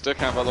kill for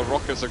Stickan, but the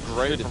rockets are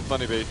great from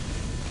Funnyb.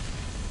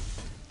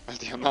 And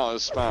the amount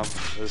of spam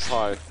is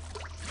high.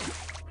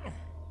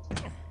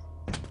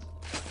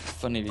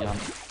 Funnyb on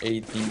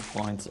 18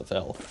 points of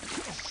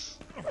health.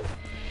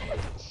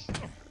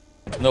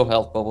 No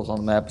health bubbles on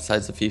the map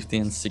besides the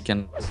 15.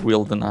 Stickan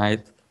will deny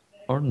it.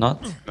 Or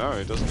not. No,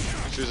 he doesn't.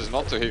 He chooses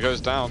not to. He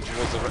goes down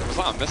towards the... Was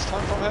that a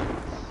mistime from him?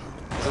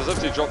 It's as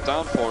if he dropped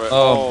down for it.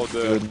 Oh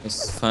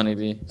goodness, Funnyb.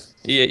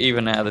 He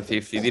even had a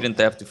 50. He didn't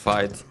have to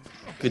fight.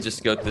 Could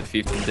just go to the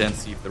 50 and then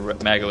see if the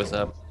Mega was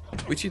up.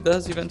 Which he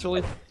does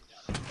eventually.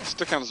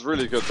 Stickan's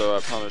really good though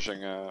at punishing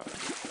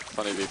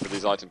Funnyb for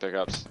these item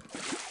pickups.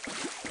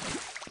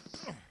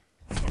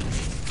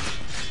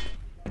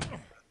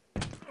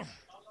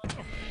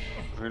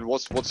 I mean,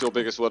 what's your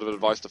biggest word of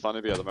advice to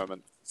Funnyb at the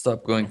moment?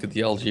 Stop going to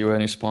the LG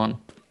when you spawn.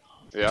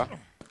 Yeah?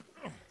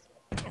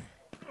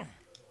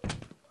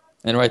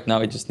 And right now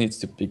he just needs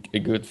to pick a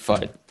good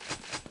fight.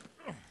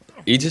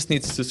 He just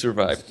needs to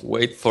survive.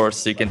 Wait for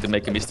Stickan to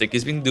make a mistake.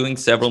 He's been doing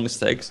several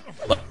mistakes.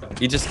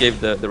 He just gave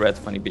the red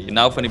Funnyb.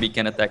 Now Funnyb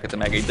can attack at the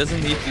Mega. He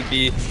doesn't need to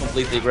be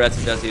completely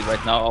aggressive as he is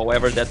right now.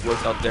 However, that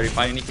works out very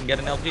fine and he can get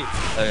an LG.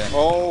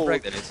 Oh,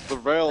 frag, that is. The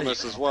rail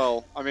miss as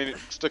well. I mean,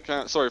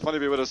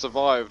 Funnyb would have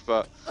survived,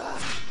 but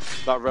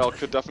that rail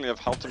could definitely have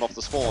helped him off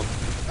the spawn.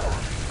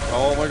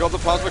 Oh my god, the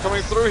plasma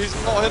coming through. He's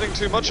not hitting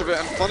too much of it,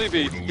 and Funnyb,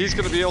 he's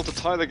going to be able to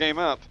tie the game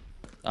up.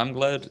 I'm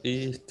glad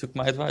he took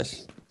my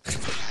advice.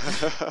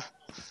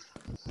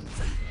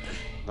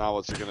 Now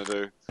what's he going to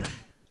do?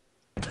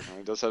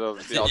 He does head over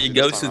to the LG. He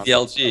goes to the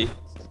LG.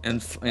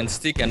 and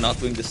Stickan not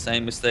doing the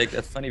same mistake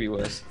that Funnyb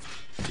was.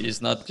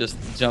 He's not just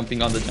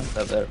jumping on the jump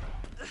pad there.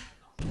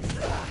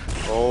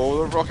 Oh,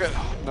 the rocket!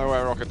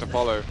 Nowhere rocket to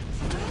follow.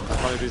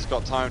 Funnyb's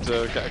got time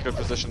to get a good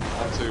position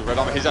onto Red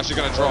Armor. He's actually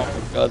going to drop.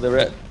 God,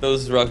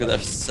 those rockets are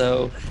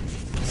so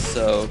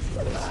close.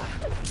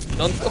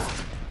 Don't go.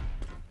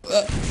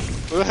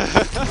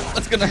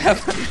 What's gonna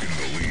happen?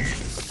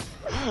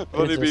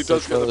 Funnyb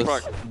does get the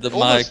crack.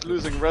 Almost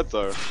losing red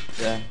though.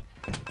 Yeah.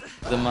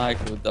 The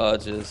micro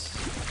dodges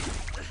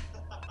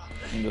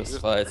in those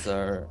fights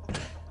are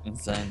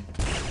insane.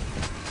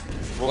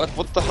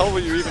 What the hell were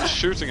you even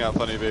shooting at,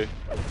 Funnyb?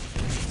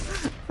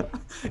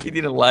 He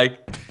didn't like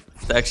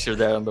texture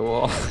there on the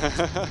wall.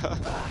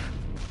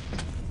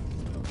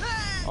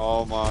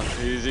 Oh man,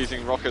 he's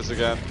eating rockets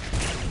again.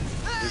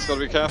 He's got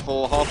to be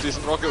careful. Half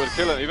decent rocket would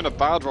kill him. Even a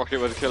bad rocket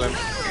would kill him.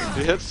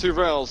 He hits 2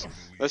 rails.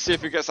 Let's see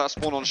if he gets that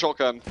spawn on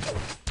shotgun.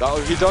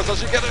 He does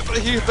actually get it, but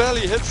he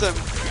barely hits him.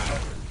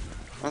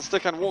 And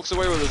Stickan walks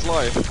away with his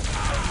life.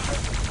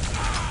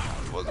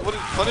 What did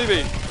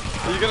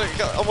Funnyb? Are you gonna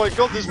get, oh my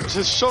god,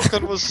 his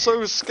shotgun was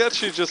so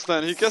sketchy just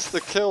then. He gets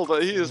the kill,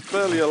 but he is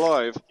barely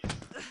alive.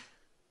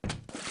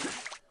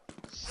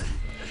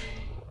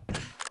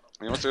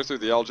 He wants to go through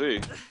the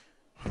LG,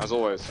 as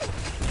always.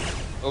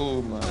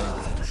 Oh my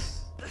goodness.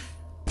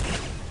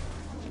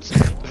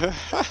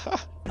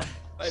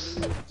 I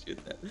didn't shoot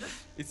that.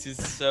 This is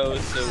so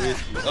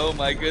risky. Oh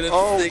my goodness.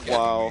 Oh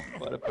wow.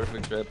 What a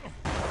perfect trip.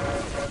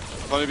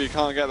 Funnyb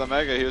can't get the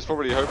mega, he was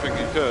probably hoping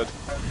he could.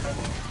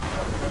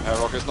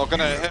 Rocket's not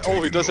gonna hit.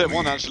 Oh, he does hit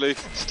one actually.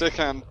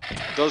 Stickan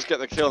does get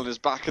the kill and is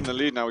back in the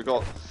lead now. We've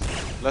got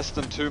less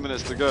than 2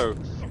 minutes to go.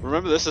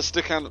 Remember, this is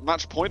Stickan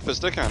match point for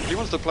Stickan. He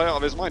wants to play out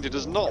of his mind. He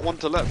does not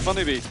want to let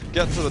Funnyb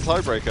get to the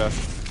tiebreaker.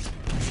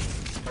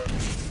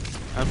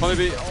 And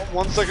Funnyb,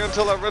 1 second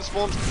until that red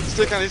spawns.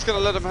 Stickan, he's gonna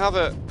let him have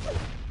it.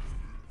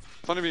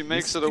 Funnyb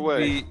makes it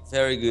away. Be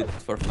very good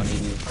for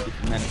Funnyb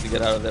if he managed to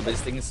get out of there, but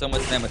he's taking so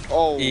much damage.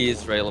 Oh. He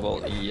is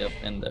railable. Yep,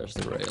 and there's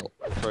the rail.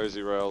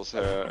 Crazy rails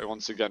here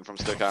once again from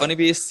Stickan.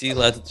 Funnyb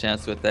still has a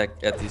chance to attack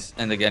at this,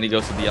 and again he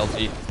goes to the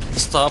LG.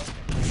 Stop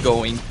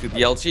going to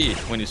the LG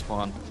when you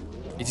spawn.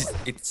 It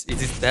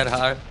is that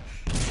hard.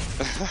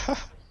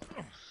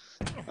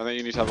 I think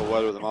you need to have a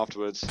word with him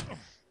afterwards.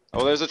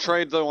 Oh, there's a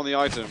trade though on the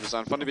items,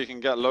 and Funnyb can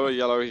get lower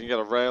yellow, he can get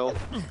a rail.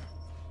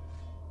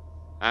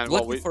 And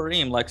lucky for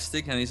him, like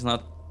Stickan is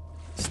not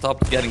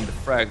stopped getting the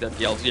frag at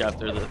the LG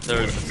after the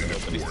 3rd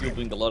episode, but he's still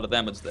doing a lot of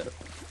damage there.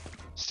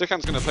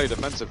 Stickan's going to play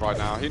defensive right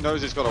now. He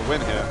knows he's got to win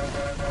here.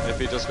 If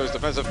he just goes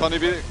defensive,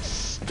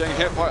 Funnyb getting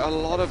hit by a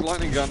lot of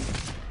lightning gun.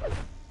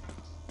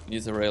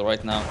 Use a rail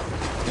right now.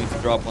 He's going to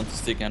drop onto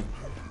Stickan.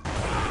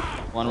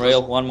 One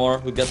rail, one more.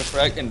 Who got the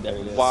frag? And there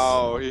he is.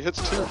 Wow, he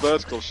hits 2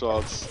 vertical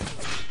shots.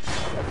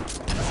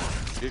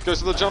 He goes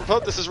to the jump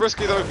up. This is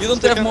risky though. You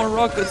don't have more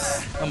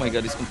rockets. Oh my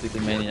god, he's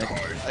completely maniac.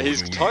 He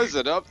ties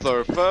it up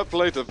though. Fair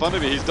play to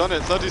Funnyb. He's done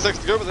it. 30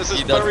 seconds to go, but this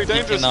is very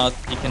dangerous.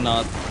 He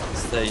cannot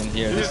stay in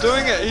here. He's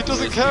doing it. He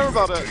doesn't care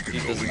about it. He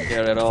doesn't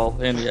care at all.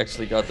 And he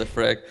actually got the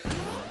frag.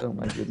 Oh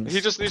my goodness.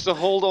 He just needs to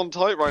hold on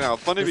tight right now.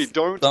 Funnyb,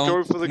 don't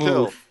go for the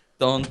kill.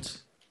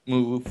 Don't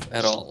move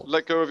at all.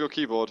 Let go of your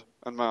keyboard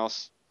and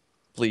mouse.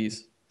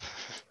 Please.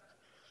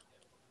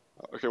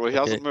 Okay, well he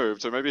hasn't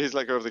moved, so maybe he's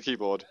let go of the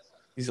keyboard.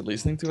 He's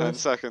listening to 10 us.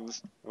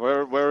 seconds.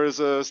 Where is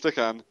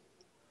Stickan?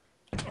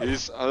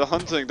 He's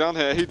hunting down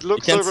here. He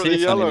looks over at the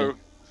yellow.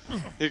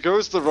 He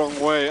goes the wrong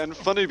way, and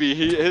Funnyb,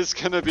 he is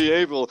going to be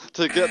able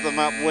to get the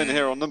map win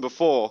here on number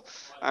 4,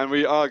 and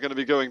we are going to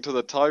be going to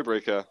the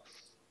tiebreaker.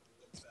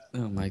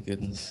 Oh my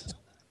goodness.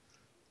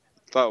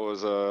 That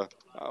was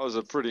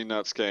a pretty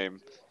nuts game.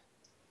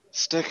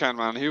 Stickan,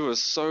 man, he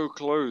was so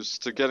close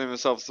to getting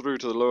himself through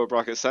to the lower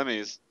bracket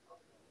semis.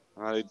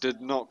 He did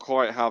not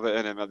quite have it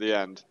in him at the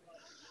end.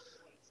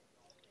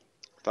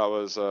 That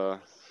was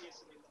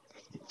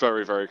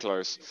very, very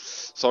close.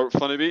 So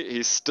Funnyb,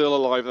 he's still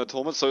alive in the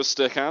tournament, so is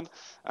Stickan.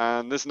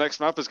 And this next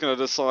map is going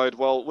to decide,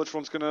 well, which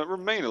one's going to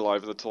remain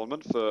alive in the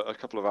tournament for a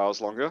couple of hours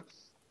longer.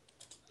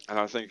 And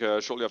I think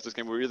shortly after this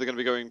game, we're either going to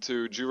be going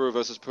to Juro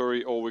versus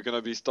Puri, or we're going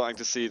to be starting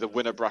to see the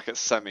winner bracket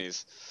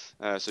semis.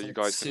 So you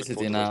guys can look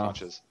forward to those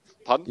matches.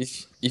 Pardon?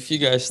 If you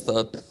guys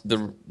thought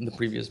the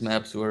previous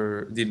maps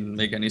didn't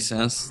make any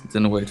sense,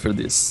 then wait for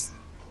this.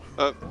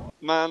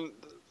 Man,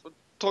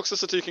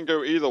 toxicity can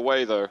go either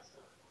way, though.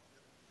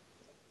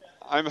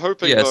 I'm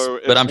hoping, yes, though,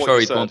 but I'm sure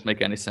it won't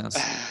make any sense.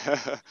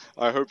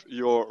 I hope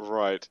you're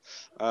right.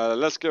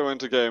 Let's go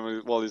into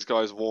game while these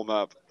guys warm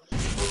up.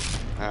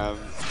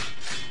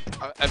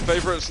 At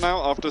favorites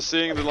now, after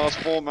seeing the last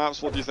 4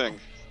 maps, what do you think?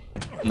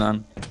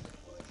 None.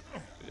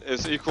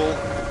 Is equal,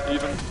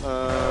 even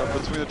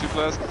between the 2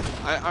 players?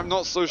 I'm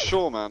not so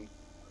sure, man.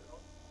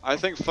 I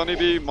think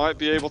Funnyb might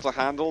be able to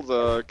handle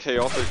the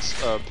chaotic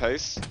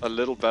pace a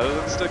little better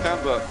than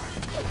Stickan, but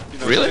you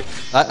know, really?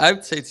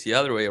 I'd say it's the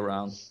other way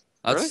around.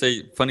 I'd Really?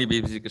 say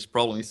Funnyb's biggest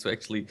problem is to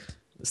actually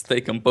stay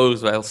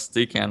composed while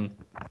Stickan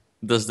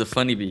does the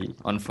Funnyb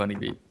on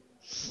Funnyb.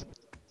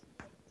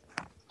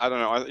 I don't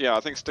know. Yeah,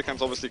 I think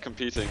Stickan's obviously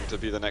competing to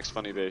be the next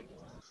Funnyb.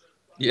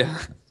 Yeah.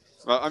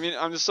 Well, I mean,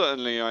 I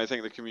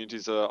think the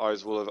community's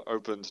eyes will have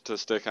opened to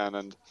Stickan,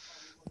 and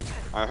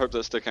I hope that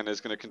Stickan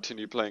is going to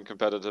continue playing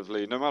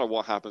competitively, no matter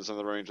what happens in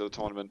the range of the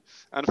tournament.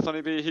 And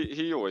Funnyb,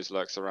 he always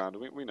lurks around.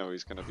 We know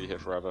he's going to be here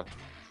forever.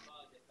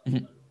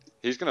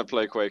 He's going to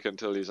play Quake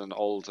until he's an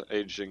old,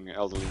 aging,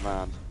 elderly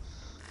man.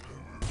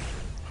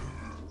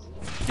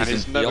 And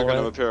he's never going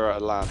to appear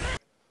at LAN.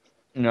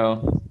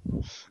 No.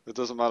 It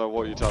doesn't matter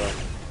what you tell him.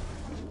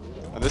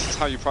 And this is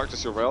how you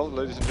practice your rail,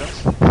 ladies and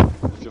gents,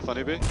 if you're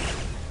Funnyb.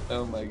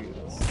 Oh my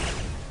goodness.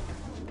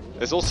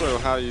 It's also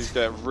how you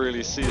get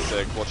really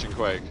seasick watching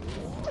Quake.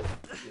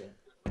 Yeah.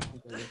 I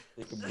think I need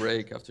to take a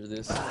break after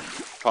this.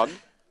 Pardon?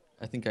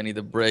 I think I need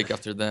a break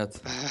after that.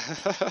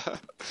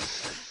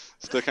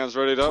 Stickan's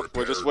readied up.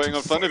 We're just waiting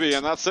on Funnyb,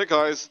 and that's it,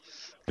 guys.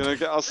 Gonna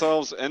get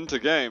ourselves into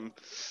game.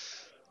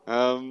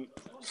 Let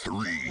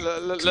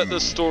the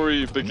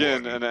story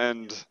begin and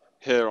end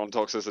here on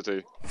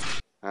Toxicity.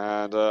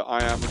 And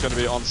I am going to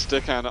be on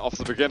Stickan off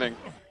the beginning.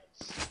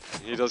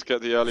 He does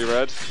get the early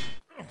red.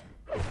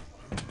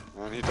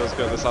 And he does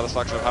get the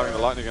satisfaction of having the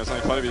lightning gun.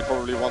 Something Funnyb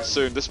probably wants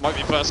soon. This might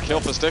be first kill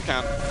for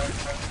Stickan.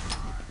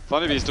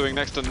 Funny's doing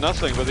next to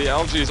nothing, but the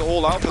algae is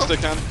all out for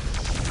Stickan.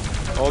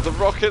 Oh, the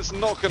rocket's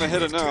not going to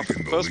hit enough.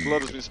 First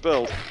blood has been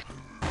spilled.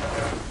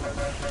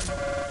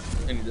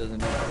 And he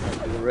doesn't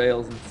have the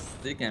rails and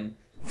Stickan.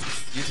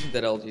 Using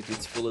that algae to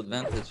its full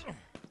advantage.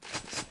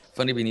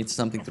 Funnyb needs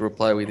something to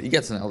reply with. He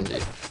gets an algae.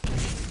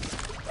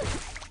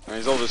 And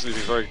he's obviously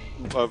been very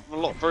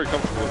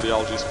comfortable with the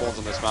algae spawns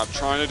on this map,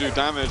 trying to do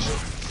damage.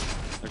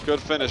 A good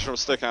finish from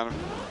Stickan.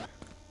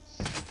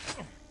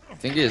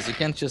 Thing is, you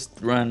can't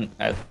just run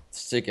at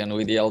Stickan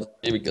with the algae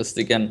because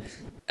Stickan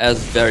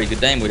has very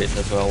good aim with it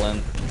as well. And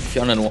if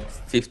you're on a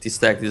 50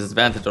 stack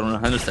disadvantage or on a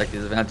 100 stack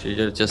disadvantage,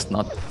 you're just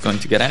not going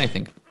to get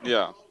anything.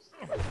 Yeah.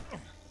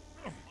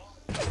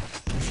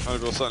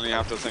 We'll certainly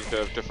have to think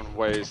of different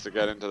ways to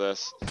get into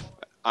this.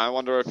 I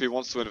wonder if he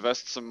wants to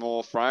invest some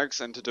more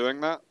frags into doing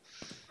that.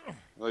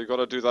 Well, you've got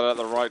to do that at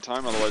the right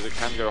time, otherwise it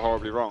can go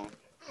horribly wrong.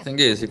 Thing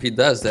is, if he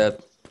does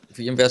that, if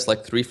he invests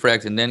like 3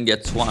 frags and then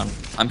gets 1,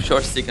 I'm sure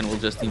Stickan will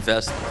just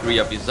invest 3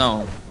 of his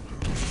own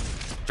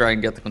to try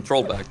and get the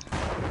control back.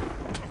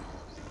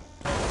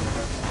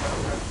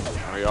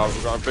 There we are,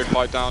 we've got a big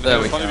fight down here.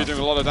 Funnyb doing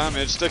a lot of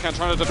damage. Stickan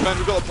trying to defend.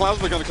 We've got the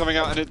plasma gun coming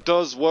out and it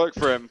does work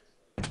for him.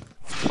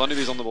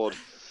 Funny's on the board.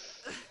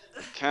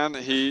 Can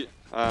he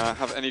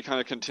have any kind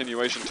of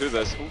continuation to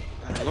this? Ooh,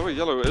 lower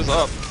yellow is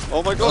up.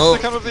 Oh my god,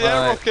 Stickan with the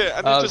air rocket,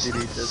 and he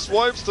just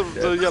swipes the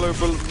yellow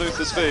beneath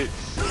his feet.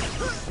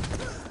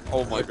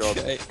 Oh my god.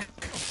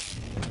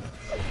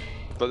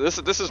 But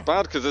this is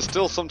bad because there's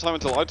still some time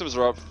until items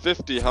are up.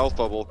 50 health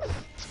bubble.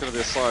 It's going to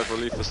be a sigh of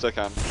relief for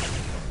Stickan.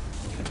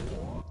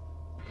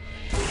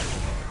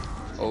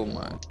 Oh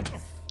my.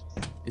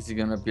 Is he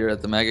going to appear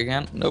at the mag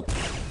again? Nope.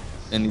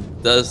 And he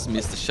does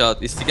miss the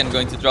shot. Is Stickan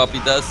going to drop? He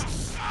does.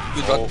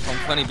 Good rocket from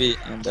Funnyb,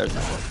 and there's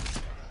no one.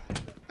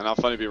 And now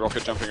Funnyb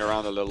rocket jumping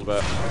around a little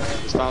bit.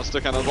 Just found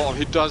Stickan at the bottom.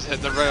 He does hit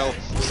the rail.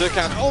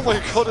 Stickan, oh my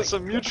god, it's a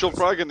mutual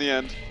frag in the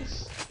end.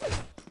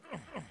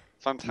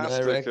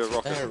 Fantastic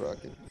rocket. Air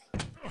rocket.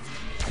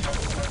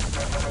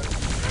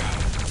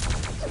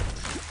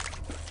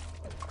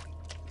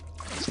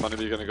 Is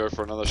Funnyb going to go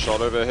for another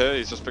shot over here?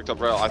 He's just picked up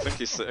rail. I think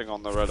he's sitting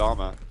on the red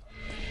armor.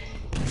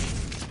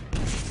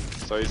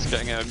 So he's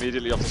getting it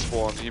immediately off the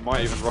spawn. He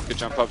might even rocket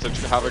jump up to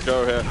have a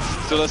go here.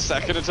 Still a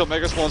second until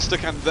Mega Spawn.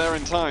 Stickan there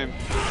in time.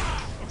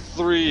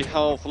 3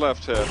 health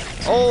left here.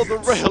 Oh, the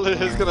rail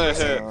is going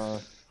to hit.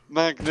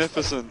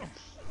 Magnificent.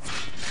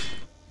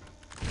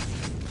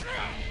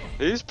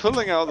 He's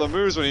pulling out the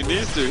moves when he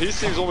needs to. He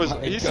seemed a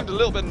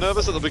little bit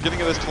nervous at the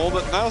beginning of this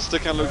tournament. Now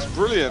Stickan looks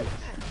brilliant.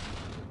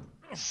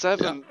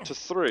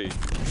 7-3.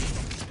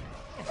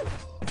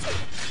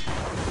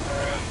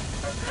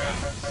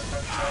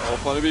 Oh,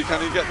 Funnyb,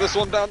 can he get this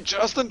one down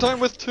just in time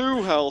with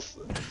 2 health?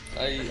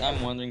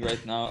 I'm wondering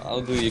right now,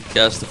 how do you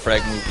cast the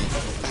frag movie?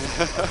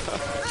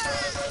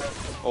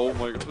 Oh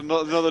my god,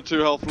 another 2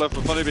 health left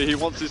for Funnyb. He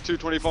wants his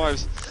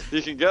 225s.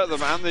 He can get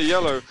them, and the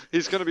yellow.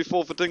 He's going to be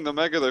forfeiting the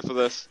mega though for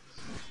this.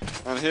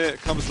 And here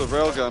comes the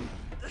railgun.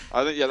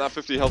 I think, yeah, that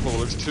 50 health level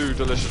looks too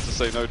delicious to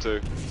say no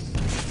to.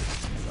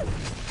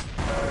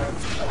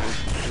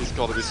 He's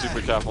got to be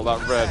super careful.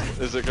 That red,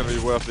 is it going to be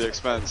worth the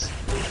expense?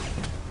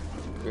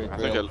 I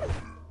think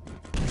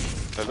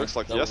it looks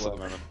like yes at the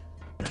moment.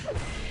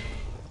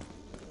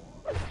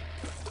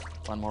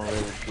 One more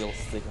rail kill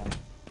Stickan.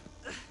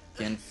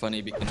 Can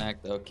Funnyb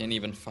connect though? Can't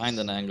even find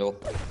an angle.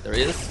 There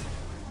he is.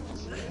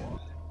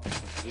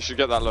 You should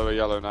get that lower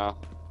yellow now.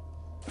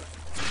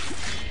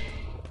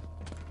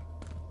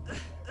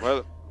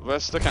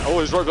 Where's Stickan? Oh,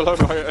 he's right below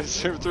me. I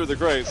assume through the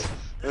grates.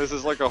 This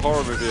is like a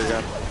horror movie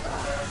again.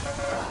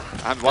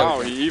 And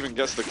wow, he even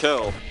gets the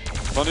kill.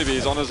 Funnyb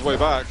is on his way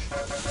back.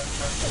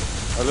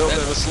 A little bit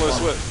of a slow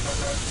switch.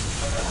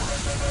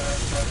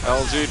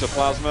 LG to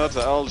Plasma to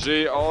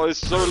LG. Oh, he's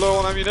so low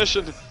on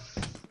ammunition.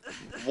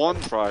 1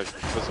 frag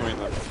between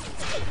them.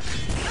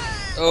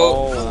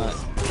 Oh my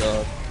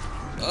god.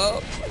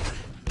 Oh.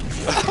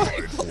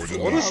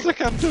 What is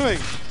Stickan doing?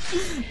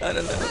 I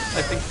don't know.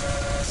 I think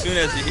as soon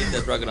as he hit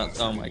that rocket on,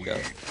 oh my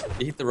god,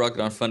 he hit the rocket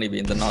on Funnyb,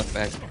 and the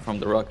knockback from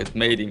the rocket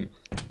made him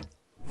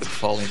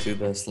fall into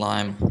the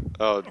slime.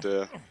 Oh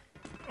dear.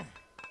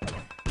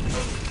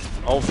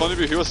 Oh,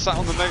 Funnyb, he was sat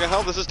on the mega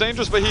health. This is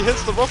dangerous, but he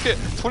hits the rocket.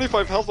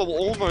 25 health will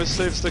almost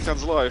save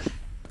Stickan's life.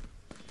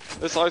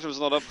 This item's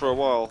not up for a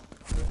while.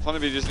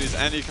 Funnyb just needs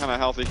any kind of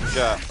health he can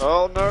get.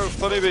 Oh no,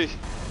 Funnyb!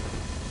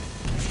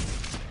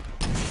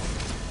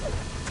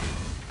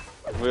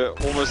 We're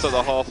almost at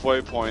the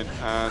halfway point,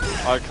 and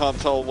I can't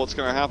tell what's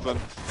going to happen.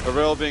 A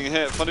rail being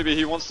hit. Funnyb,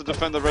 he wants to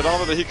defend the red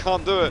armor, but he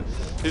can't do it.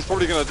 He's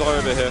probably going to die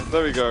over here.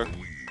 There we go.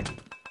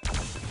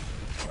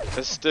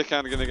 Is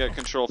Stickan going to get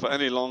control for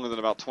any longer than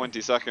about 20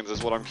 seconds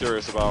is what I'm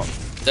curious about.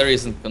 There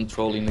isn't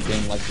control in a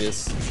game like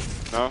this.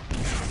 No?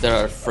 There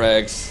are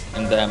frags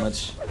and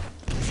damage.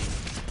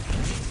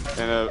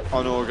 In an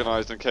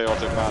unorganized and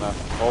chaotic manner.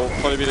 Oh,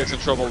 Funnyb is in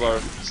trouble though.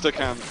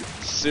 Stickan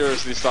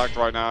seriously stacked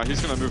right now.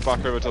 He's going to move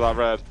back over to that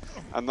red.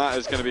 And that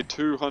is going to be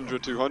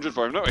 200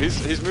 for him. No,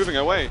 he's moving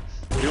away.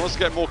 He wants to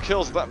get more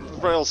kills. That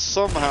rail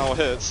somehow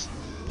hits.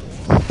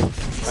 And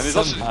he's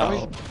actually... I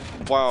mean,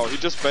 wow, he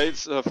just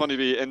baits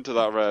Funnyb into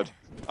that red.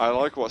 I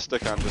like what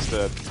Stickan just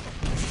did.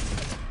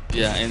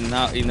 Yeah, and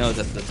now he knows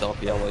that the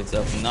top yellow is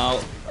up. Now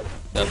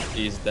that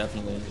he's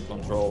definitely in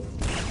control.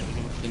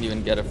 Can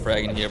even get a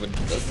frag in here, but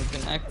it doesn't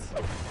connect.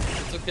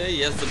 It's okay,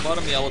 yes, the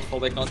bottom yellow fall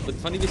back on, but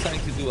Funnyb is starting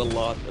to do a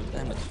lot of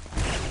damage.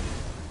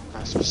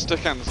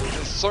 Stickan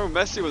is so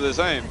messy with his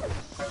aim.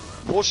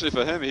 Fortunately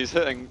for him, he's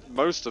hitting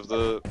most of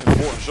the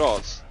important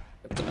shots.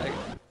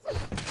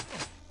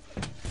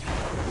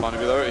 Funnyb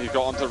though, he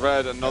got onto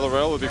red. Another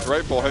rail would be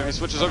great for him. He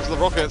switches over to the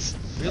rockets.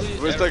 Really?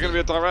 Is there going to be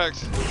a direct?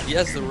 He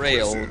has the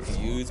rail to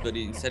use, but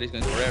instead he's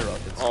going for air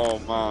rockets. Oh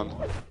man.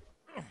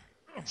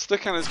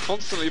 Stickan is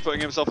constantly putting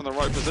himself in the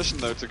right position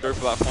though to go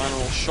for that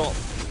final shot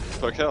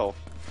per kill.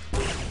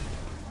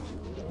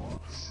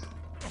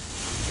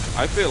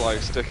 I feel like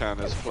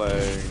Stickan is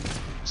playing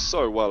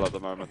so well at the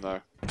moment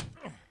though.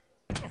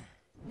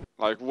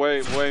 Like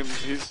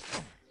he's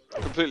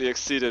completely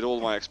exceeded all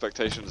my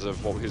expectations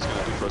of what he's going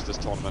to do for us this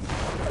tournament.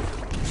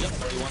 Yep,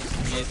 he wants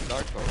to be a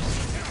dark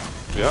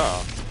horse.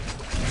 Yeah.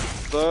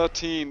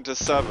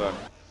 13-7.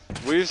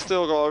 We've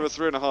still got over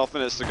 3.5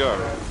 minutes to go.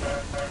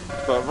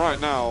 But right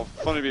now,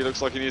 Funnyb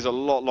looks like he needs a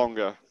lot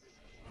longer.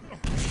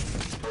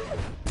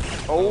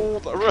 Oh,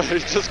 he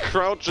just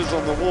crouches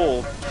on the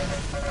wall.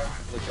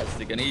 Look at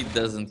Stickan, he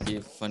doesn't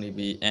give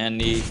Funnyb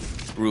any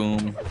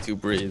room to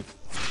breathe.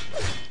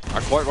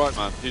 Quite right,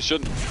 man. He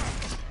shouldn't.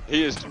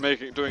 He is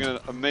doing an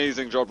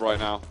amazing job right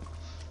now.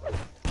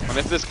 And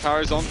if this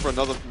carries on for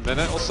another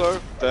minute or so,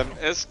 then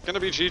it's going to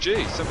be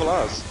GG. Simple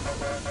as.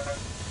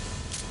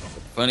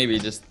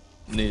 Funnyb just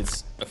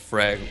needs a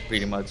frag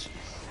pretty much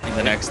in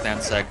the next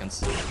 10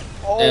 seconds.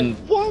 Oh, and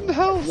 1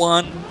 health!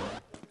 1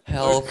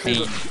 health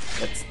thing.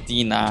 That's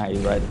deny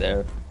right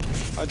there.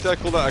 I dare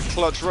call that a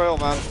clutch rail,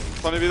 man.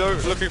 Funnyb though,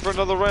 looking for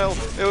another rail.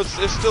 It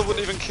still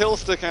wouldn't even kill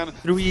Stickan.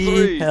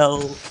 3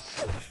 health.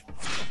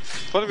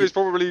 Funny's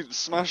probably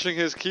smashing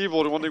his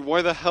keyboard and wondering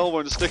why the hell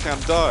won't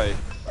Stickan die.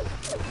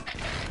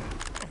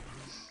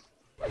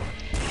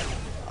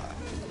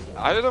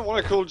 I don't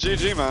want to call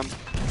GG, man.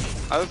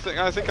 I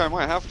think I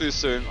might have to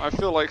soon. I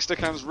feel like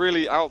Stickan's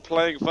really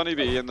outplaying Funnyb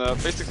in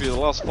basically the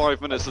last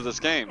 5 minutes of this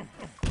game.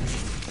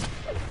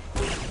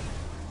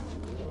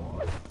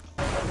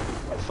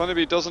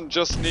 Funnyb doesn't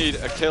just need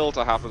a kill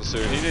to happen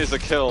soon. He needs a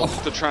kill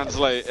to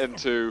translate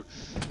into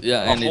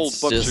and it's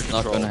just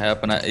not going to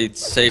happen.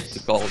 It's safe to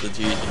call the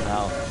GG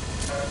now.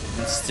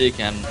 And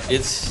Stickan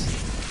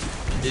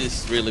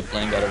is really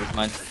playing out of his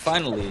mind.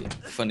 Finally,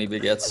 Funnyb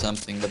gets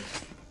something, but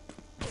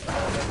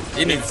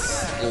he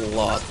needs a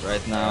lot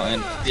right now.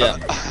 And yeah,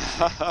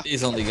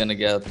 he's only going to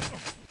get.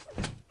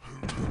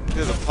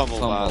 He's a pummel,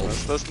 man.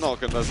 That's not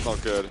good. That's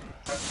not good.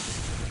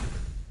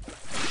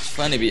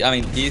 Funnyb,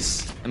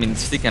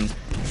 Stickan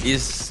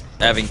is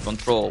having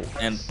control,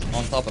 and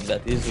on top of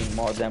that, he's doing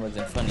more damage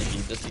than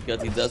Funnyb just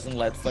because he doesn't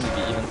let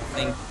Funnyb even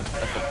think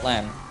of a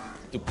plan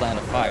to plan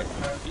a fight.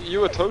 You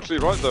were totally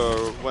right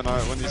though when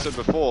you said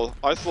before.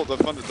 I thought that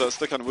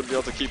Stickan wouldn't be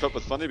able to keep up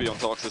with Funnyb on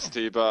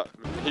toxicity, but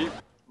he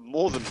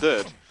more than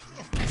did.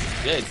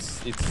 Yeah,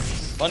 it's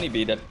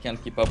Funnyb that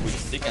can't keep up with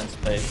Stickan's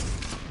pace.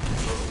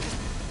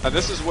 And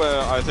this is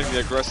where I think the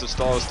aggressive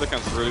style of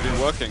Stickan's really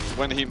been working.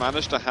 When he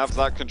managed to have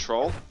that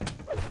control,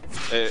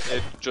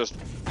 it just,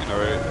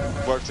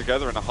 it worked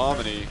together in a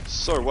harmony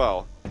so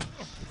well.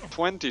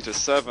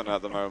 20-7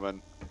 at the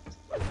moment.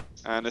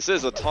 And this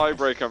is a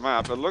tiebreaker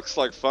map. It looks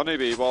like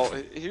Funnyb, well,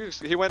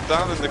 he went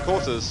down in the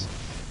quarters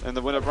in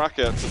the winner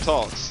bracket to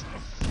Tox.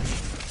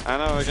 And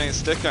now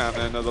against Stickan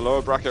in the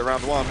lower bracket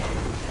round 1.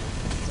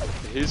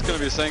 He's going to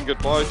be saying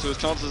goodbye to his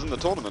chances in the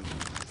tournament.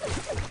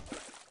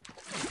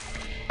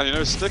 And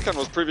Stickan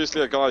was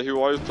previously a guy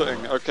who I was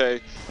putting,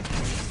 okay,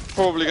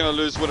 probably going to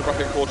lose winner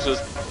bracket quarters,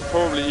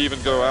 probably even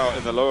go out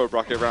in the lower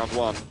bracket round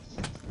 1.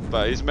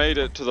 But he's made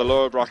it to the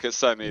lower bracket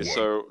semis,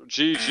 so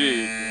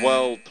GG,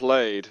 well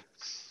played.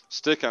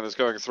 Stickan is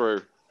going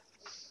through.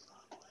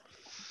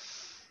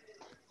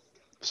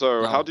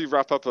 So, how Now, do you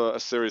wrap up a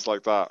series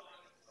like that?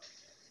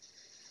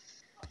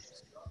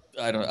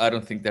 I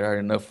don't think there are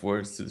enough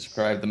words to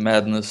describe the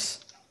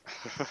madness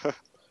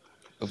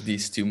of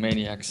these two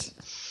maniacs.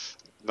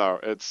 No,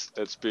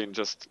 it's been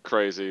just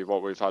crazy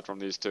what we've had from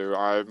these two.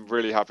 I'm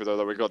really happy though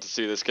that we got to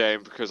see this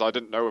game because I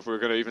didn't know if we were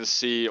going to even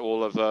see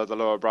all of the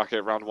lower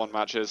bracket round 1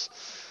 matches.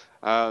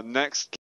 Next